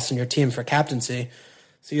anyone else in your team for captaincy.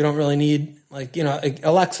 So you don't really need, like, you know,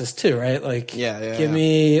 Alexis too, right? Like, give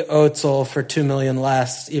me Özil for $2 million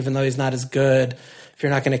less, even though he's not as good. If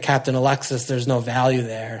you're not going to captain Alexis, there's no value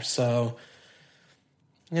there. So,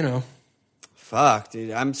 you know. Fuck,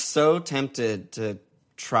 dude. I'm so tempted to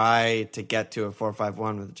try to get to a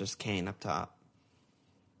 4-5-1 with just Kane up top.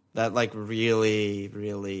 That, like, really,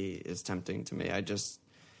 really is tempting to me.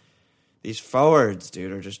 These forwards,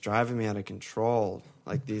 dude, are just driving me out of control.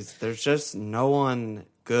 Like, there's just no one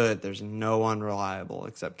good. There's no one reliable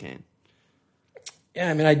except Kane.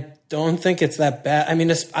 Yeah, I mean, I don't think it's that bad. I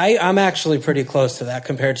mean, I'm actually pretty close to that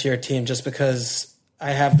compared to your team just because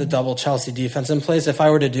I have the double Chelsea defense in place. If I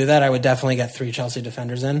were to do that, I would definitely get 3 Chelsea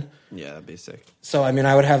defenders in. Yeah, that'd be sick. So, I mean,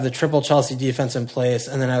 I would have the triple Chelsea defense in place,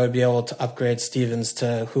 and then I would be able to upgrade Stevens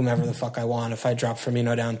to whomever the fuck I want if I drop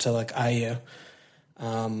Firmino down to, like, IU.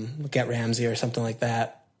 Get Ramsey or something like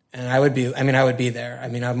that. And I would be there. I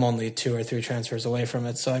mean, I'm only 2 or 3 transfers away from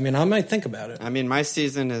it. So, I mean, I might think about it. I mean, my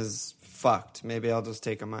season is fucked. Maybe I'll just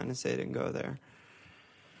take a -8 and go there.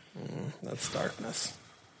 That's darkness.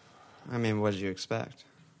 I mean, what did you expect?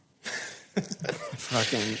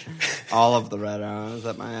 Fucking all of the red arrows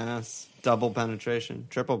at my ass. Double penetration,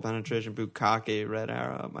 triple penetration, bukkake, red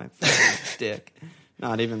arrow up my fucking dick.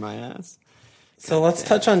 Not even my ass. So let's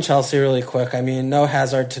touch on Chelsea really quick. I mean, no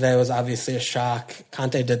Hazard today was obviously a shock.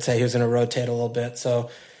 Conte did say he was going to rotate a little bit. So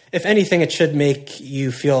if anything, it should make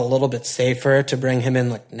you feel a little bit safer to bring him in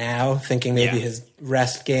like now, thinking maybe his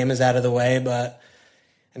rest game is out of the way. But,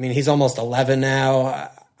 I mean, he's almost 11 now.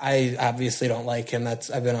 I obviously don't like him.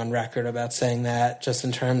 I've been on record about saying that, just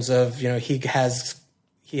in terms of, you know, he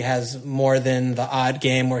has more than the odd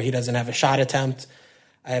game where he doesn't have a shot attempt.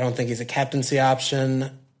 I don't think he's a captaincy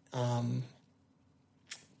option.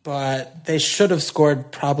 But they should have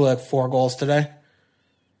scored probably like 4 goals today.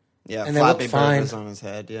 Yeah, and Flappy Bird was on his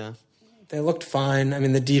head, yeah. They looked fine. I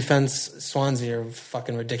mean, the defense, Swansea are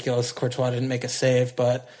fucking ridiculous. Courtois didn't make a save,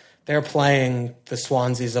 but they're playing the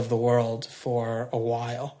Swanseas of the world for a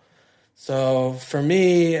while. So for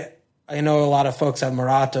me, I know a lot of folks have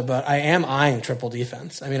Morata, but I am eyeing triple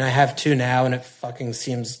defense. I mean, I have 2 now, and it fucking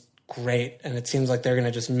seems great, and it seems like they're going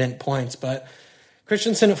to just mint points, but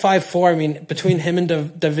Christensen at 5'4", I mean, between him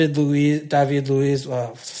and David Luiz,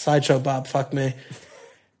 sideshow Bob, fuck me.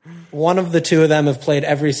 One of the 2 of them have played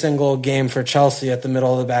every single game for Chelsea at the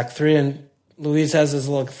middle of the back 3, and Luiz has his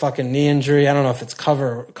little fucking knee injury. I don't know if it's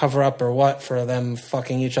cover up or what for them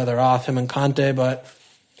fucking each other off, him and Conte, but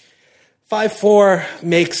 5'4"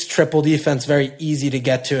 makes triple defense very easy to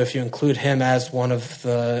get to if you include him as one of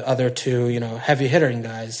the other 2, you know, heavy hitting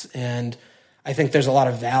guys. And I think there's a lot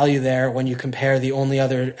of value there when you compare the only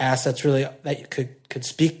other assets really that you could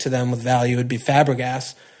speak to them with value would be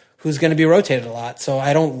Fabregas, who's going to be rotated a lot. So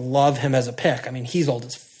I don't love him as a pick. I mean, he's old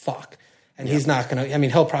as fuck. And he's not going to – I mean,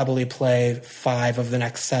 he'll probably play 5 of the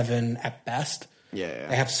next 7 at best. Yeah.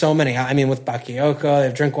 They have so many – I mean, with Bakayoko, they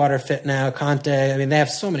have Drinkwater fit now, Conte. I mean, they have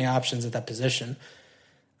so many options at that position.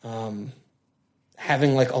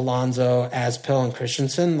 Having, like, Alonso, Aspil, and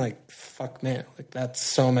Christensen, like, fuck, man. Like, that's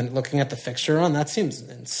so many – looking at the fixture run, that seems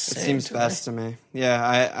insane. It seems best to me.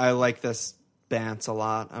 Yeah, I like this Bance a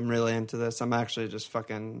lot. I'm really into this. I'm actually just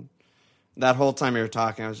fucking – that whole time you were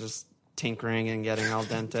talking, I was just – tinkering and getting al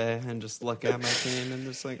dente and just look at my team and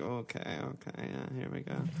just like, okay, yeah, here we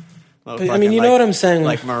go. But, I mean, you know what I'm saying?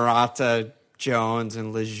 Like Morata, Jones,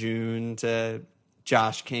 and Lejeune to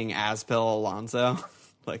Josh King, Aspil, Alonso.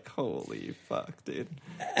 Like, holy fuck, dude.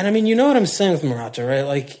 And I mean, you know what I'm saying with Morata, right?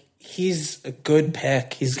 Like, he's a good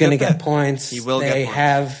pick. He's going to get points. He will get points. They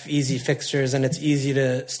have easy fixtures, and it's easy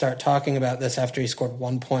to start talking about this after he scored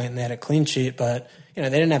 1 point and they had a clean sheet. But, you know,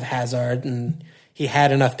 they didn't have Hazard, and he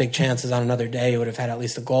had enough big chances on another day. He would have had at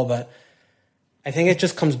least a goal. But I think it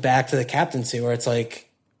just comes back to the captaincy where it's like,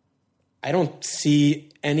 I don't see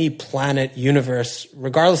any planet, universe,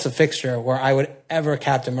 regardless of fixture, where I would ever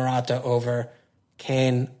captain Morata over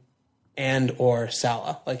Kane and or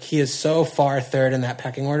Salah. Like, he is so far third in that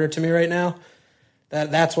pecking order to me right now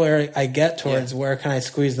That's where I get towards where can I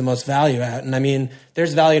squeeze the most value out. And I mean,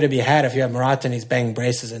 there's value to be had if you have Morata and he's banging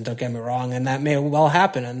braces in, don't get me wrong, and that may well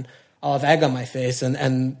happen, and I'll have egg on my face,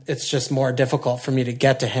 and it's just more difficult for me to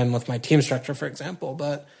get to him with my team structure, for example.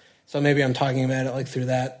 But so maybe I'm talking about it like through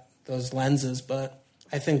those lenses, but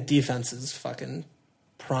I think defense is fucking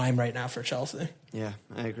prime right now for Chelsea. Yeah,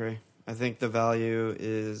 I agree. I think the value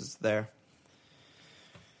is there.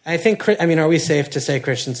 I think, I mean, are we safe to say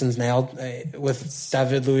Christensen's nailed with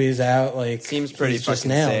David Luiz out? Like, seems pretty fucking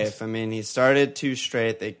safe. I mean, he started 2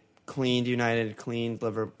 straight. They cleaned United, cleaned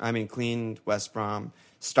West Brom.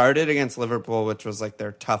 Started against Liverpool, which was like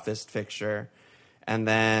their toughest fixture, and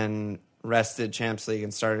then rested Champions League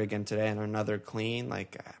and started again today and another clean.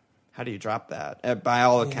 Like, how do you drop that? By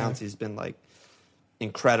all accounts, he's been like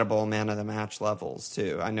incredible man of the match levels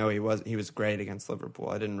too. I know he was great against Liverpool.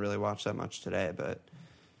 I didn't really watch that much today, but.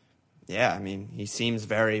 Yeah, I mean, he seems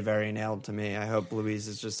very, very nailed to me. I hope Luiz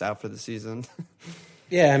is just out for the season.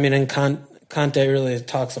 Yeah, I mean, and Conte really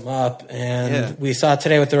talks him up. And we saw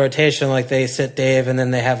today with the rotation, like they sit Dave and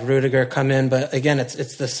then they have Rudiger come in. But again,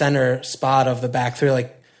 it's the center spot of the back three.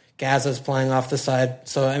 Like Gaza's playing off the side.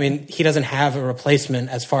 So, I mean, he doesn't have a replacement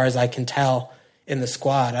as far as I can tell in the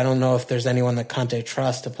squad. I don't know if there's anyone that Conte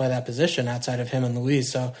trusts to play that position outside of him and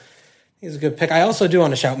Luiz. So, he's a good pick. I also do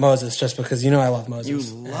want to shout Moses just because I love Moses.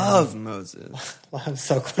 You love Moses. Well, I'm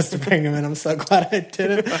so close to bringing him in. I'm so glad I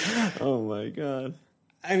did it. Oh, my God.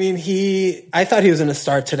 I mean, I thought he was going to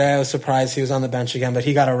start today. I was surprised he was on the bench again, but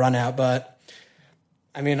he got a run out. But,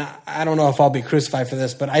 I mean, I don't know if I'll be crucified for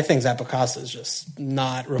this, but I think Zappacosta is just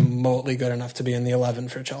not remotely good enough to be in the 11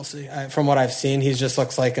 for Chelsea. From what I've seen, he just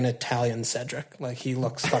looks like an Italian Cedric. Like, he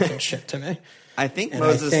looks fucking shit to me. I think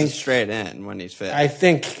Moses is straight in when he's fit. I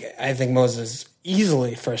think Moses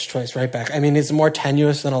easily first choice right back. I mean, it's more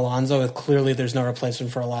tenuous than Alonso. Clearly, there's no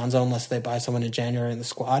replacement for Alonso unless they buy someone in January in the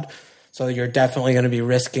squad. So you're definitely going to be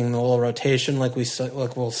risking the little rotation like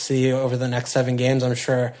we'll see over the next 7 games. I'm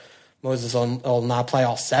sure Moses will not play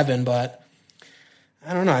all 7, but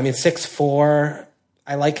I don't know. I mean, 6'4",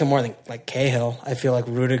 I like him more than like Cahill. I feel like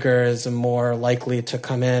Rudiger is more likely to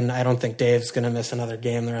come in. I don't think Dave's going to miss another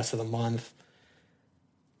game the rest of the month.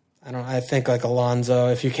 I think like Alonso,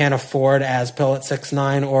 if you can't afford Aspil at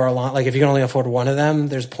 6'9", or like if you can only afford one of them,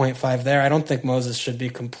 there's 0.5 there. I don't think Moses should be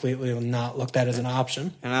completely not looked at as an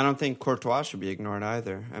option. And I don't think Courtois should be ignored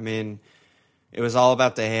either. I mean, it was all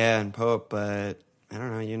about De Gea and Pope, but I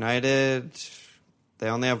don't know, United, they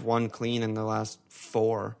only have 1 clean in the last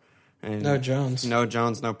 4. And no Jones. No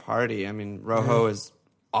Jones, no Party. I mean, Rojo is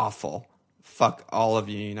awful. Fuck all of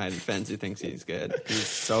you United fans who thinks he's good. He's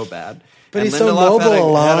so bad. But and he's Lindelof so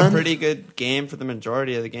mobile, had a pretty good game for the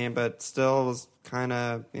majority of the game, but still was kind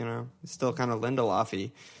of, still kind of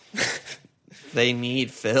Lindelof-y. They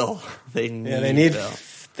need Phil. They need Phil.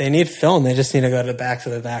 They need Phil, and they just need to go to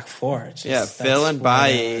the back 4. Phil and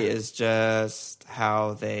Bailly is just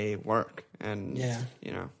how they work. And,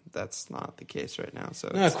 that's not the case right now.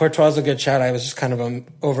 So no, Courtois is a good shot. I was just kind of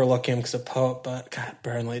overlooking him because of Pope, but God,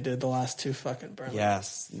 Burnley did the last 2 fucking Burnley.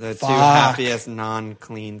 Yes, the 2 happiest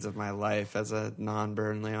non-cleans of my life as a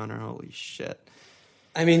non-Burnley owner. Holy shit.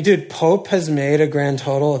 I mean, dude, Pope has made a grand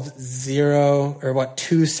total of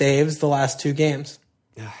 2 saves the last 2 games.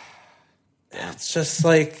 It's just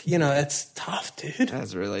like, it's tough, dude.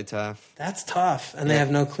 That's really tough. That's tough. And they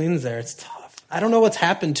have no cleans there. It's tough. I don't know what's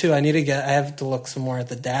happened, too. I have to look some more at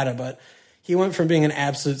the data, but he went from being an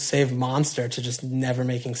absolute save monster to just never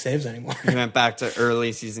making saves anymore. He went back to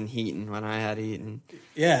early season Heaton when I had Heaton.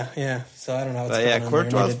 Yeah. So I don't know what's going on.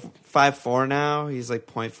 Courtois 5'4" now. He's like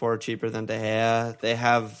 0.4 cheaper than De Gea. They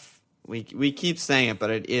have, we keep saying it, but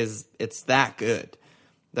it's that good.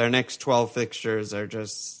 Their next 12 fixtures are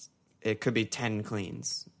just, it could be 10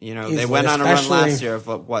 cleans. They went on a run last year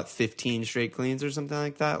of 15 straight cleans or something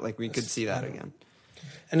like that. Like, we could see that again.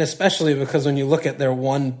 And especially because when you look at their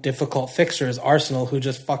one difficult fixture is Arsenal, who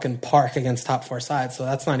just fucking park against top 4 sides. So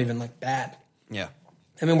that's not even like bad. Yeah.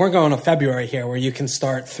 I mean, we're going to February here where you can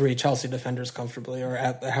start 3 Chelsea defenders comfortably, or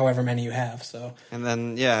however many you have. So, and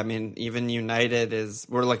then, I mean, even United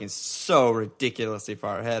we're looking so ridiculously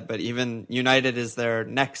far ahead, but even United is their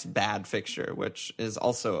next bad fixture, which is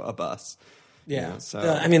also a bus. Yeah.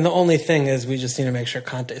 I mean, the only thing is we just need to make sure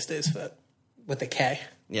Conte stays fit with a K.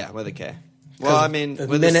 Yeah, with a K. Well, I mean,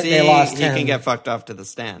 with a C, he can get fucked off to the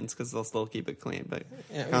stands because they'll still keep it clean. But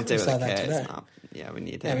Conte with a K is not. Yeah, we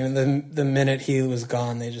need him. I mean, the minute he was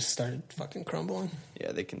gone, they just started fucking crumbling.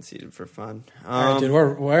 Yeah, they conceded for fun. All right, dude,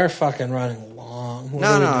 we're fucking running long.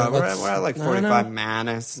 No, we're at like 45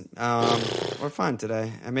 minutes. We're fine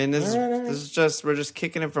today. I mean, this is just, we're just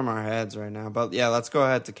kicking it from our heads right now. But yeah, let's go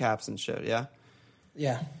ahead to caps and shit, yeah?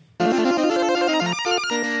 Yeah.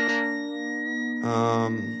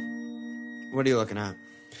 What are you looking at?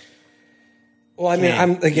 Well, I mean,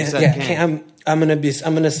 Kane. I'm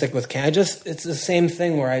gonna stick with Kane. It's the same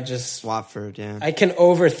thing where Watford, yeah. I can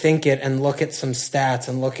overthink it and look at some stats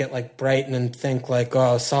and look at like Brighton and think like,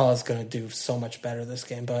 oh, Salah's gonna do so much better this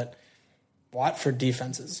game, but Watford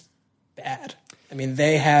defense is bad. I mean,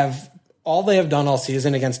 all they have done all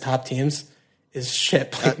season against top teams is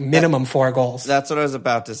shit, like minimum 4 goals. That's what I was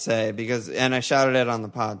about to say and I shouted it on the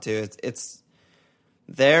pod too. It's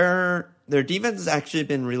their defense has actually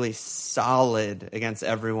been really solid against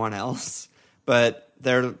everyone else, but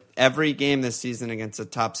every game this season against a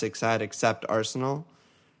top 6 side except Arsenal,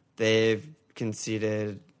 they've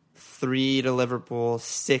conceded 3 to Liverpool,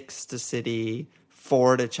 6 to City,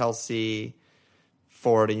 4 to Chelsea,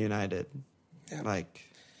 4 to United. Yeah.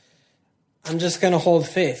 I'm just gonna hold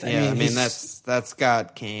faith. I mean that's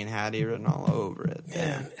got Kane Hattie written all over it.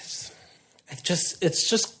 Man, it's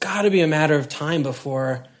just got to be a matter of time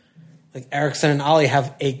before like Eriksen and Ollie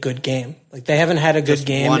have a good game. Like they haven't had a good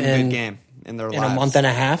game in their lives. In a month and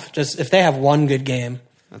a half. Just if they have one good game,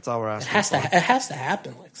 that's all we're asking. It has to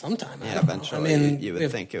happen like sometime. Yeah, eventually. I mean, you would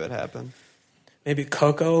think it would happen. Maybe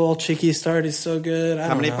Coco, a little cheeky start. He's so good.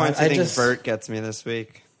 How many points do you think Vert gets me this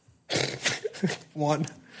week? 1.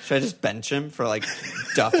 Should I just bench him for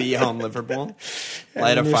Duffy home Liverpool?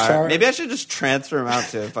 Light a fire. Maybe I should just transfer him out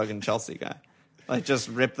to a fucking Chelsea guy. Just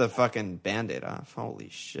rip the fucking Band-Aid off. Holy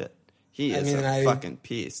shit. He is a fucking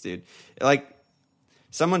piece, dude.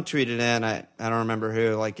 Someone tweeted in, I don't remember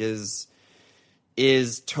who,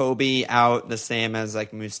 is Toby out the same as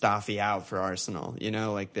Mustafi out for Arsenal?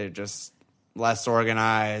 They're just less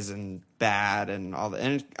organized and bad and all that.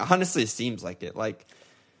 And it honestly seems like it.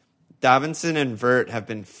 Davinson and Vert have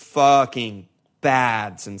been fucking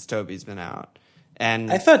bad since Toby's been out.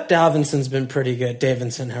 And I thought Davinson's been pretty good.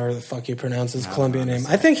 Davinson, however the fuck you pronounce his Colombian name.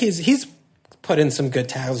 I think he's put in some good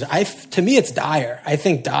tackles. To me, it's Dyer. I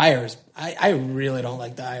think Dyer's. I really don't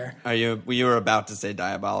like Dyer. You were about to say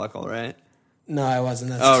diabolical, right? No, I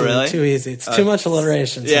wasn't. That's really? Too easy. It's too much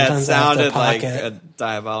alliteration. Yeah, sometimes it sounded I like a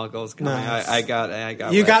diabolical was coming. No, I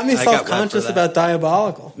got. You got me self-conscious about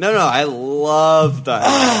diabolical. No, I love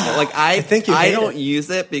diabolical. I think you I don't use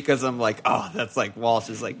it because I'm that's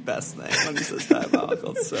Walsh's best thing when he says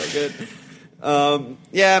diabolical. It's so good.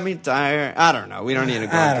 Yeah, I mean Dyer. I don't know. We don't need to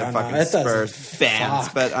go into fucking Spurs fans,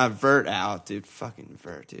 but Vert out, dude. Fucking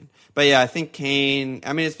Vert, dude. But yeah, I think Kane.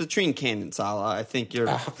 I mean, it's between Kane and Salah. I think you're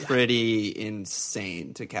pretty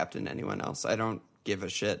insane to captain anyone else. I don't give a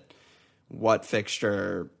shit what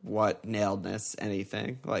fixture, what nailedness,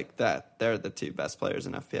 anything like that. They're the 2 best players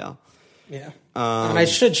in FPL. Yeah, and I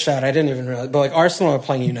should shout. I didn't even realize, but Arsenal are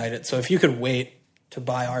playing United, so if you could wait to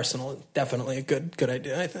buy Arsenal, definitely a good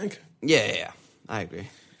idea. I think. Yeah, I agree.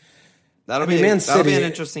 That'll be an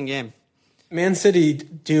interesting game. Man City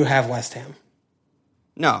do have West Ham.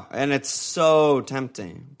 No, and it's so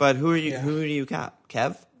tempting. But who are you? Yeah. Who do you cap?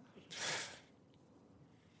 Kev?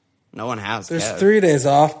 No one has. There's Kev. 3 days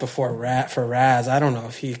off before for Raz. I don't know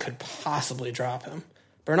if he could possibly drop him.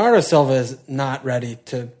 Bernardo Silva is not ready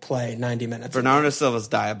to play 90 minutes. Bernardo Silva's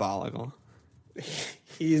diabolical.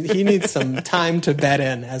 He needs some time to bed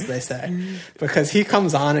in, as they say, because he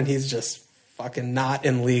comes on and he's just fucking not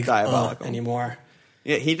in league anymore.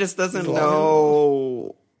 Yeah, he just doesn't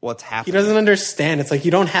know what's happening. He doesn't understand. It's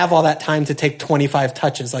you don't have all that time to take 25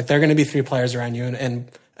 touches. There are going to be 3 players around you in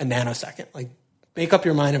a nanosecond. Make up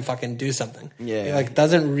your mind and fucking do something. Yeah. He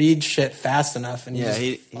doesn't read shit fast enough. And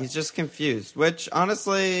he's just confused, which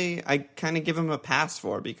honestly I kind of give him a pass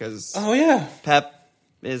for because Pep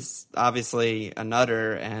is obviously a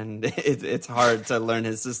nutter and it's hard to learn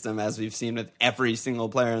his system, as we've seen with every single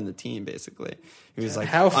player on the team basically. He was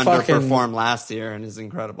underperformed last year and is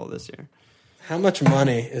incredible this year. How much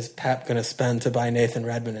money is Pep going to spend to buy Nathan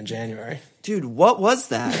Redmond in January? Dude, what was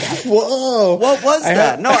that? Whoa. What was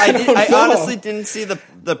that? I honestly didn't see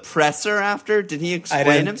the presser after. Did he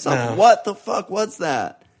explain himself? No. What the fuck was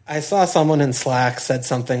that? I saw someone in Slack said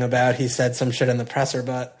something about he said some shit in the presser,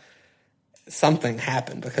 but something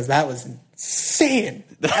happened because that was insane.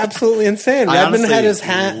 Absolutely insane. Redmond had his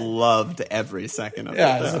hand. Loved every second of it.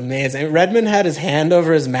 Yeah, it was amazing. Redmond had his hand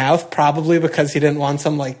over his mouth, probably because he didn't want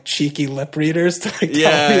some cheeky lip readers to tell what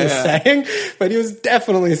he was saying. But he was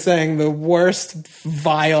definitely saying the worst,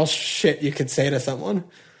 vile shit you could say to someone.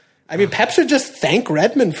 I mean, Pep should just thank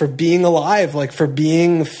Redmond for being alive, like for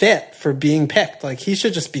being fit, for being picked. Like he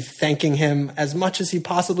should just be thanking him as much as he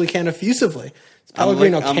possibly can effusively.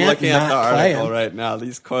 Pellegrino I'm can't looking at the not play article him. right now.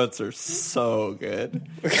 These quotes are so good.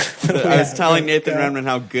 I was telling Nathan Redmond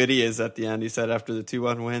how good he is at the end. He said after the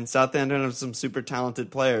 2-1 win, Southampton have some super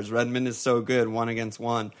talented players. Redmond is so good,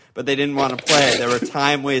 1-against-1. But they didn't want to play. They were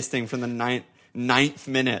time wasting from the ninth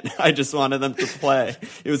minute. I just wanted them to play.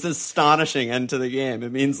 It was an astonishing end to the game.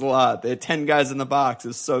 It means a lot. They had 10 guys in the box. It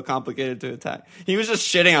was so complicated to attack. He was just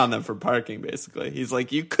shitting on them for parking, basically. He's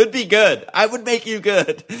like, you could be good. I would make you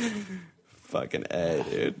good. Fucking A,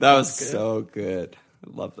 dude. That was so good. I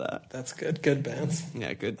love that. That's good. Good bands.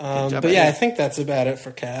 Yeah, good job. But yeah, I think that's about it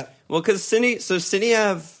for Cat. Well, because City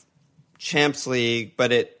have Champs League,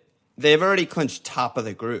 but they've already clinched top of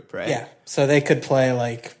the group, right? Yeah, so they could play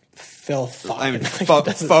like Phil Foden. I mean,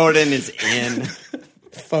 Foden is in.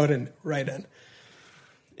 Foden right in.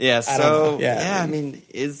 Yeah, so yeah, I mean,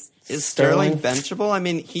 is Sterling benchable? I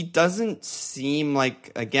mean, he doesn't seem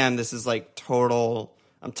like, again, this is like total,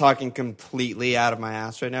 I'm talking completely out of my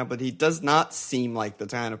ass right now, but he does not seem like the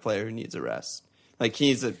kind of player who needs a rest. Like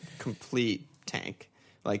he's a complete tank.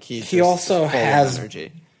 Like he also has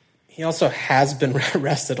energy. He also has been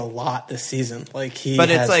rested a lot this season. Like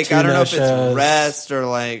but it's like, I don't know if it's rest or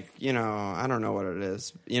like, I don't know what it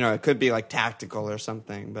is. It could be like tactical or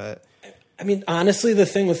something. But I mean, honestly, the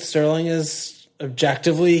thing with Sterling is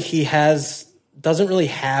objectively he doesn't really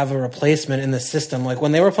have a replacement in the system. Like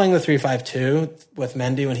when they were playing the 3-5-2 with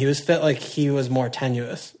Mendy when he was fit, like he was more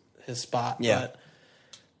tenuous his spot. Yeah. But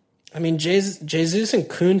I mean, Jesus and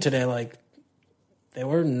Kuhn today, like they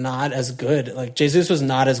were not as good. Like Jesus was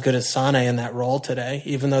not as good as Sane in that role today,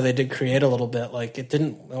 even though they did create a little bit. Like it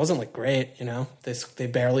wasn't like great, They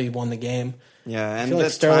barely won the game. Yeah, and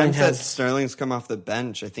like Sterling's come off the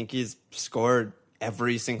bench, I think he's scored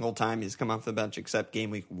every single time he's come off the bench except game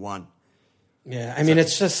week 1. Yeah, I mean,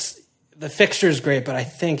 it's just the fixture is great, but I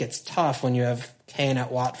think it's tough when you have Kane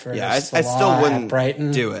at Watford. Yeah, I still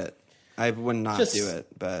wouldn't do it. I would not do it,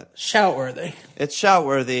 but shout-worthy. It's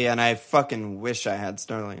shout-worthy, and I fucking wish I had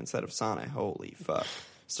Sterling instead of Sane. Holy fuck.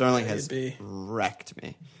 Sterling has wrecked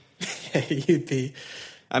me. Yeah, you'd be.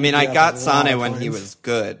 I mean, I got Sane when he was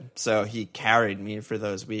good, so he carried me for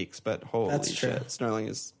those weeks, but holy shit, Sterling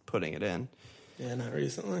is putting it in. Yeah, not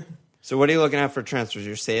recently. So what are you looking at for transfers?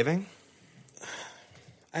 You're saving?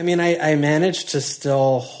 I mean, I managed to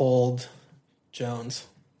still hold Jones.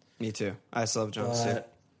 Me too. I still have Jones too.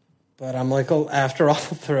 But I'm like, after all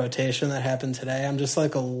the rotation that happened today, I'm just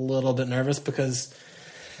like a little bit nervous because,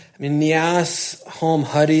 I mean, Nias, home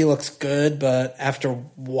Huddy looks good, but after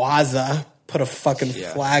Waza put a fucking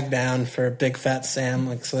flag down for Big Fat Sam,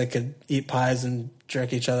 like so they could eat pies and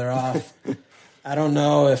jerk each other off. I don't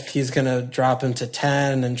know if he's going to drop him to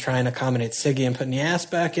 10 and try and accommodate Siggy and put Nias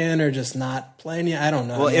back in or just not play Nias. I don't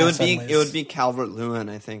know. Well, it would be Calvert-Lewin,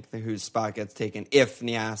 I think, whose spot gets taken if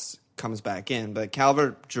Nias comes back in. But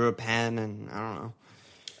Calvert drew a pen, and I don't know.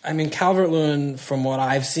 I mean, Calvert-Lewin, from what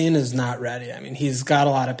I've seen, is not ready. I mean, he's got a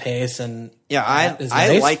lot of pace, and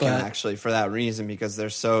I like him actually for that reason because they're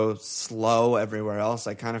so slow everywhere else.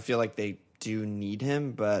 I kind of feel like they do need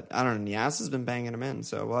him, but I don't know. Nias has been banging him in,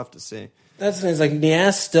 so we'll have to see. That's the thing. Is like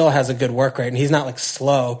Nias still has a good work rate, and he's not like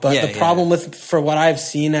slow. But the problem for what I've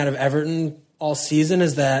seen out of Everton all season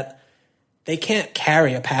is that they can't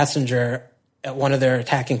carry a passenger at one of their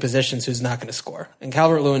attacking positions who's not going to score. And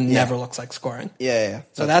Calvert-Lewin never looks like scoring. Yeah.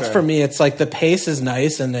 So that's for me. It's like the pace is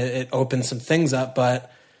nice and it opens some things up.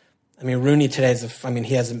 But I mean, Rooney today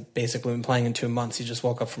he hasn't basically been playing in 2 months. He just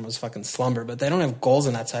woke up from his fucking slumber. But they don't have goals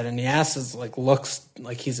on that side. And Nias is looks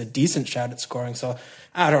like he's a decent shot at scoring. So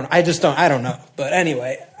I don't know. But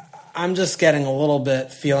anyway, I'm just getting a little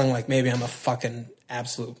bit feeling like maybe I'm a fucking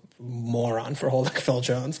absolute moron for holding Phil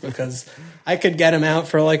Jones because I could get him out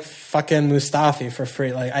for like fucking Mustafi for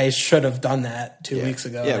free. Like I should have done that 2 weeks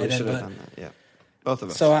ago. Yeah, we should have done that. Yeah, both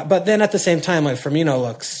of us. So, but then at the same time, like Firmino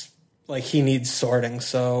looks like he needs sorting.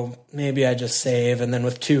 So maybe I just save, and then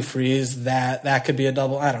with 2 frees, that could be a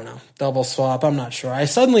double. I don't know, double swap. I'm not sure. I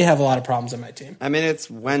suddenly have a lot of problems in my team. I mean, it's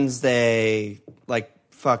Wednesday. Like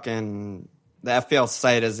fucking. The FPL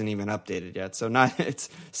site isn't even updated yet, so it's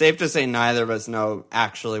safe to say neither of us know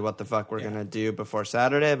actually what the fuck we're going to do before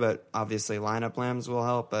Saturday, but obviously lineup lambs will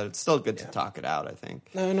help, but it's still good to talk it out, I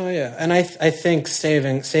think. No, yeah. And I think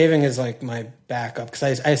saving is like my backup,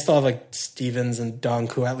 because I still have like Stevens and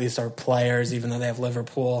Dunk, who at least are players, even though they have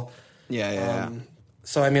Liverpool. Yeah.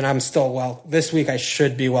 So, I mean, I'm still this week I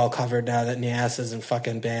should be well covered now that Nias isn't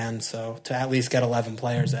fucking banned, so to at least get 11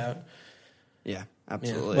 players out. Yeah.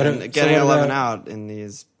 Absolutely. Yeah. And getting 11 out in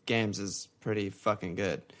these games is pretty fucking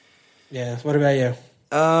good. Yeah. What about you?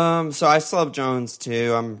 So I still have Jones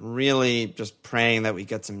too. I'm really just praying that we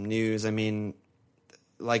get some news. I mean,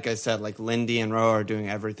 like I said, like Lindy and Rowe are doing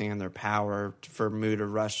everything in their power for Moo to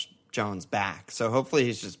rush Jones back. So hopefully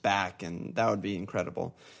he's just back, and that would be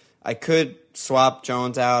incredible. I could swap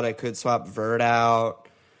Jones out. I could swap Vert out.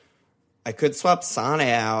 I could swap Sane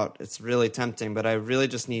out. It's really tempting, but I really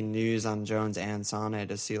just need news on Jones and Sane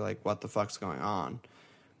to see like what the fuck's going on.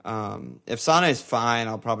 If Sane's fine,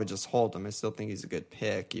 I'll probably just hold him. I still think he's a good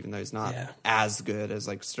pick, even though he's not as good as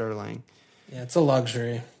like Sterling. Yeah, it's a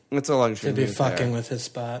luxury. It's a luxury to be fucking with his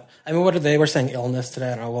spot. I mean, what did they were saying illness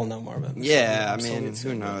today? I don't know. We'll know more about this. Yeah, I mean,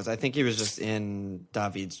 who knows? I think he was just in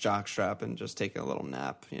David's jockstrap and just taking a little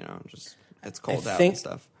nap. You know, just it's cold out and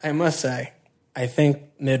stuff. I must say, I think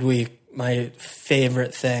midweek my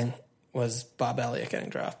favorite thing was Bob Elliott getting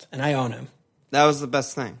dropped, and I own him. That was the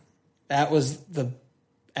best thing. That was the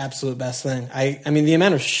absolute best thing. I mean, the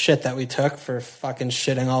amount of shit that we took for fucking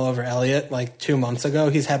shitting all over Elliott like 2 months ago,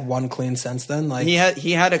 he's had one clean since then. Like he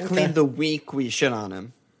had to clean the week we shit on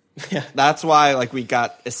him. Yeah. That's why like we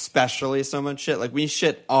got especially so much shit. Like we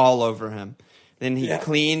shit all over him. Then he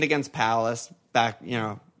cleaned against Palace,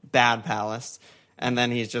 bad Palace. And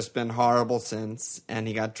then he's just been horrible since, and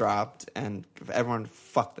he got dropped, and everyone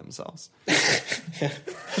fucked themselves.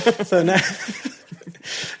 So now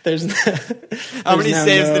there's how many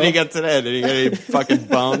saves did he get today? Did he get any fucking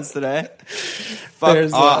bones today?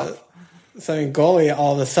 Fuck off. So I mean, goalie,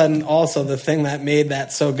 all of a sudden, also the thing that made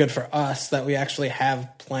that so good for us that we actually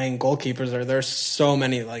have playing goalkeepers are there's so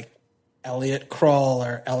many like Elliot Kroll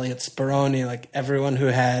or Elliot Speroni, like everyone who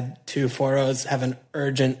had 2 4-0s have an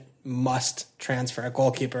urgent must transfer a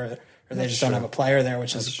goalkeeper, or they just don't have a player there,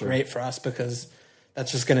 which is great for us because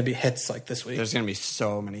that's just going to be hits like this week. There's going to be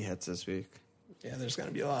so many hits this week. Yeah, there's going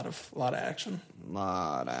to be a lot of action. A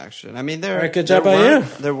lot of action. I mean, good job by you.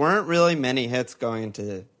 There weren't really many hits going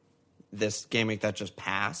into this game week that just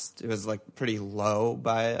passed. It was like pretty low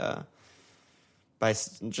by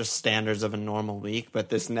just standards of a normal week. But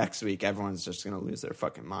this next week, everyone's just going to lose their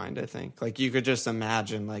fucking mind. I think. Like you could just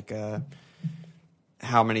imagine like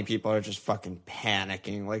how many people are just fucking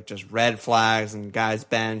panicking, like just red flags and guys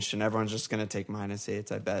benched, and everyone's just going to take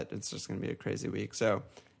 -8s. I bet it's just going to be a crazy week. So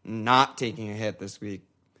not taking a hit this week,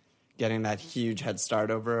 getting that huge head start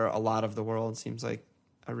over a lot of the world seems like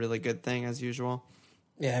a really good thing as usual.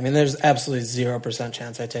 Yeah, I mean, there's absolutely 0%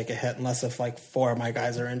 chance I take a hit unless if like 4 of my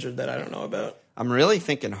guys are injured that I don't know about. I'm really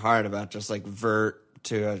thinking hard about just like Vert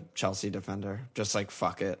to a Chelsea defender. Just like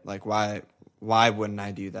fuck it. Like why wouldn't I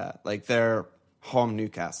do that? Like they're home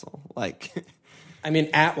Newcastle. Like I mean,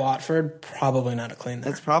 at Watford, probably not a clean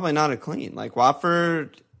there. It's probably not a clean. Like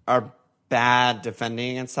Watford are bad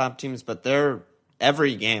defending against top teams, but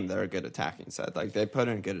every game they're a good attacking side. Like they put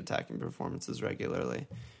in good attacking performances regularly.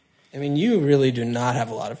 I mean, you really do not have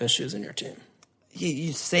a lot of issues in your team.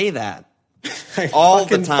 You say that all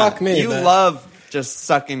the time. Fuck me, you love just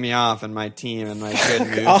sucking me off and my team and my good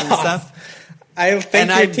moves and stuff. I think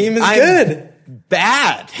your team is good.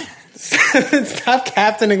 Bad. Stop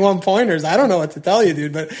captaining 1-pointers. I don't know what to tell you,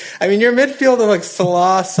 dude. But I mean, your midfield of like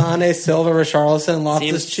Salah, Sane, Silva, Richarlison,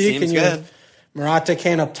 Loftus-Cheek, and you have Morata,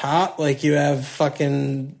 Kane up top. Like you have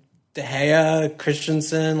fucking De Gea,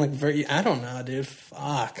 Christensen. Like I don't know, dude.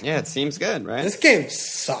 Fuck. Yeah, it seems good, right? This game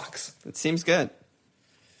sucks. It seems good.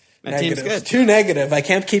 My negative. team's good. Too negative. I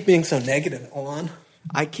can't keep being so negative. Hold on.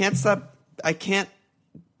 I can't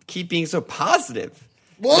keep being so positive.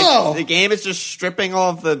 Whoa! The game is just stripping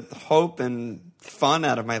all of the hope and fun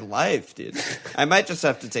out of my life, dude. I might just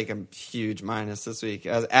have to take a huge minus this week.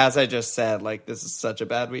 As I just said, like, this is such a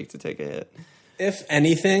bad week to take a hit. If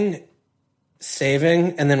anything,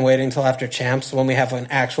 saving and then waiting until after champs when we have an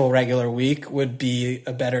actual regular week would be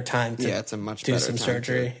a better time to it's a much do better some time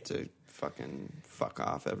surgery. To fucking fuck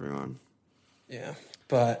off, everyone. Yeah,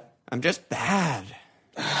 but I'm just bad.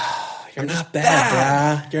 You're not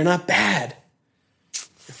bad, brah. You're not bad.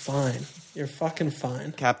 You're fine. You're fucking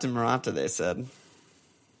fine. Captain Morata, they said.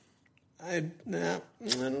 I don't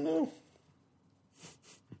know.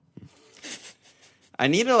 I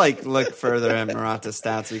need to like look further at Morata's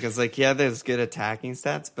stats because like there's good attacking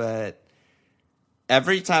stats, but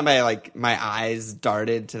every time my eyes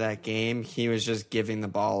darted to that game, he was just giving the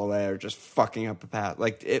ball away or just fucking up a pass.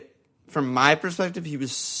 Like from my perspective, he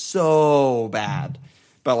was so bad.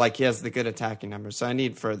 But like he has the good attacking numbers, so I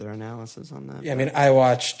need further analysis on that. Yeah, I mean, I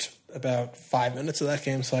watched about 5 minutes of that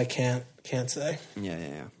game, so I can't say.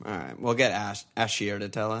 Yeah. All right, we'll get Ash here to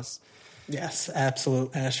tell us. Yes,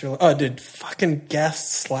 absolute astral. Oh, dude, fucking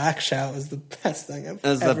guest Slack shout was the best thing I've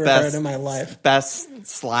ever heard in my life. Best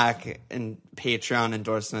Slack and Patreon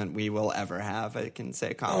endorsement we will ever have. I can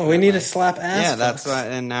say confidently. Oh, we need to slap ass. Yeah, that's why.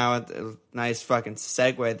 And now a nice fucking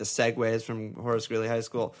segue. The segues from Horace Greeley High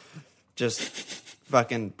School, just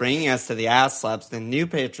fucking bringing us to the ass slaps. The new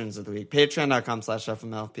patrons of the week.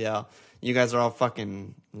 Patreon.com/FMLPL. You guys are all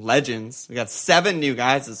fucking legends. We got 7 new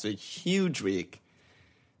guys this week. Huge week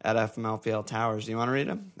at FMLPL Towers. Do you want to read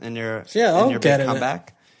them? I'll get big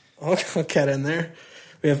comeback? I'll get in there.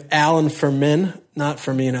 We have Alan Furman, not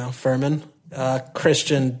Firmino, Furman.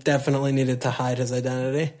 Christian definitely needed to hide his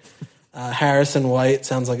identity. Harrison White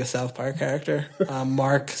sounds like a South Park character.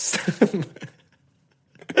 Mark...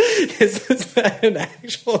 Is that an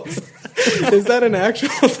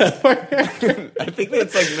actual South Park character? I think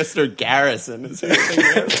it's like Mr. Garrison.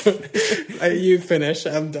 You finish.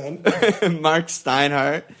 I'm done. Mark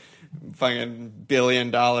Steinhardt, fucking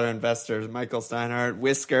billion-dollar investor. Michael Steinhardt.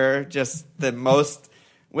 Whisker,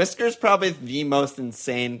 Whisker's probably the most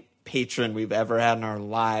insane patron we've ever had in our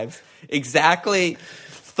lives. Exactly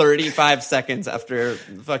 35 seconds after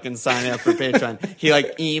fucking signing up for Patreon, he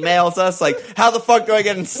like emails us like, how the fuck do I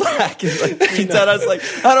get in Slack? He's like tweets at us like,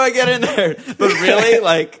 how do I get in there? But really,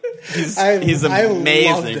 like, he's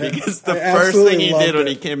amazing because the first thing he did when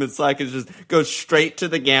he came in Slack is just go straight to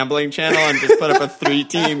the gambling channel and just put up a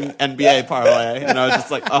 3-team NBA parlay. And I was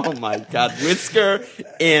just like, oh my God, Whisker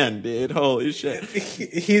in, dude. Holy shit.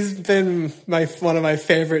 He's been one of my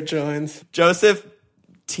favorite joins. Joseph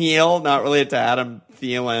Teal, not related to Adam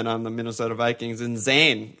Thielen on the Minnesota Vikings, and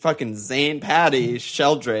Zane, fucking Zane Patty,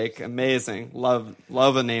 Sheldrake, amazing. Love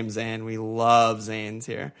a name Zane. We love Zanes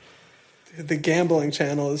here. The gambling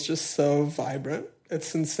channel is just so vibrant.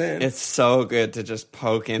 It's insane. It's so good to just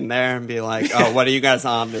poke in there and be like, oh, what are you guys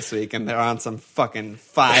on this week? And they're on some fucking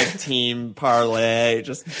 5-team parlay,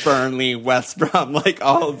 just Burnley, West Brom, like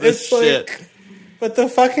all of this shit. But the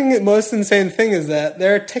fucking most insane thing is that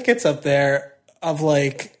there are tickets up there of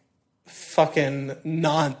like fucking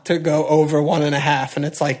not to go over 1.5, and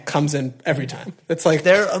it's like comes in every time. It's like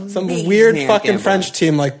they're some weird fucking French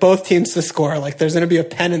team, like both teams to score. Like there's gonna be a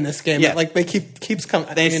pen in this game. Yeah. Like they keeps coming.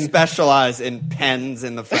 They specialize in pens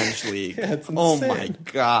in the French league. Yeah, it's oh my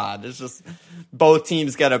God! It's just both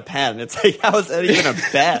teams get a pen. It's like, how is that even a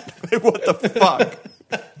bet? What the fuck?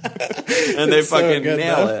 And they fucking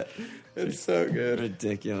nail it. It's so good.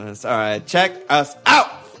 Ridiculous. All right, check us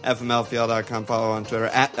out. FMLPL.com. Follow on Twitter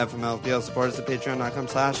at FMLPL. Support us at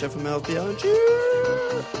Patreon.com/FMLPL. Cheers.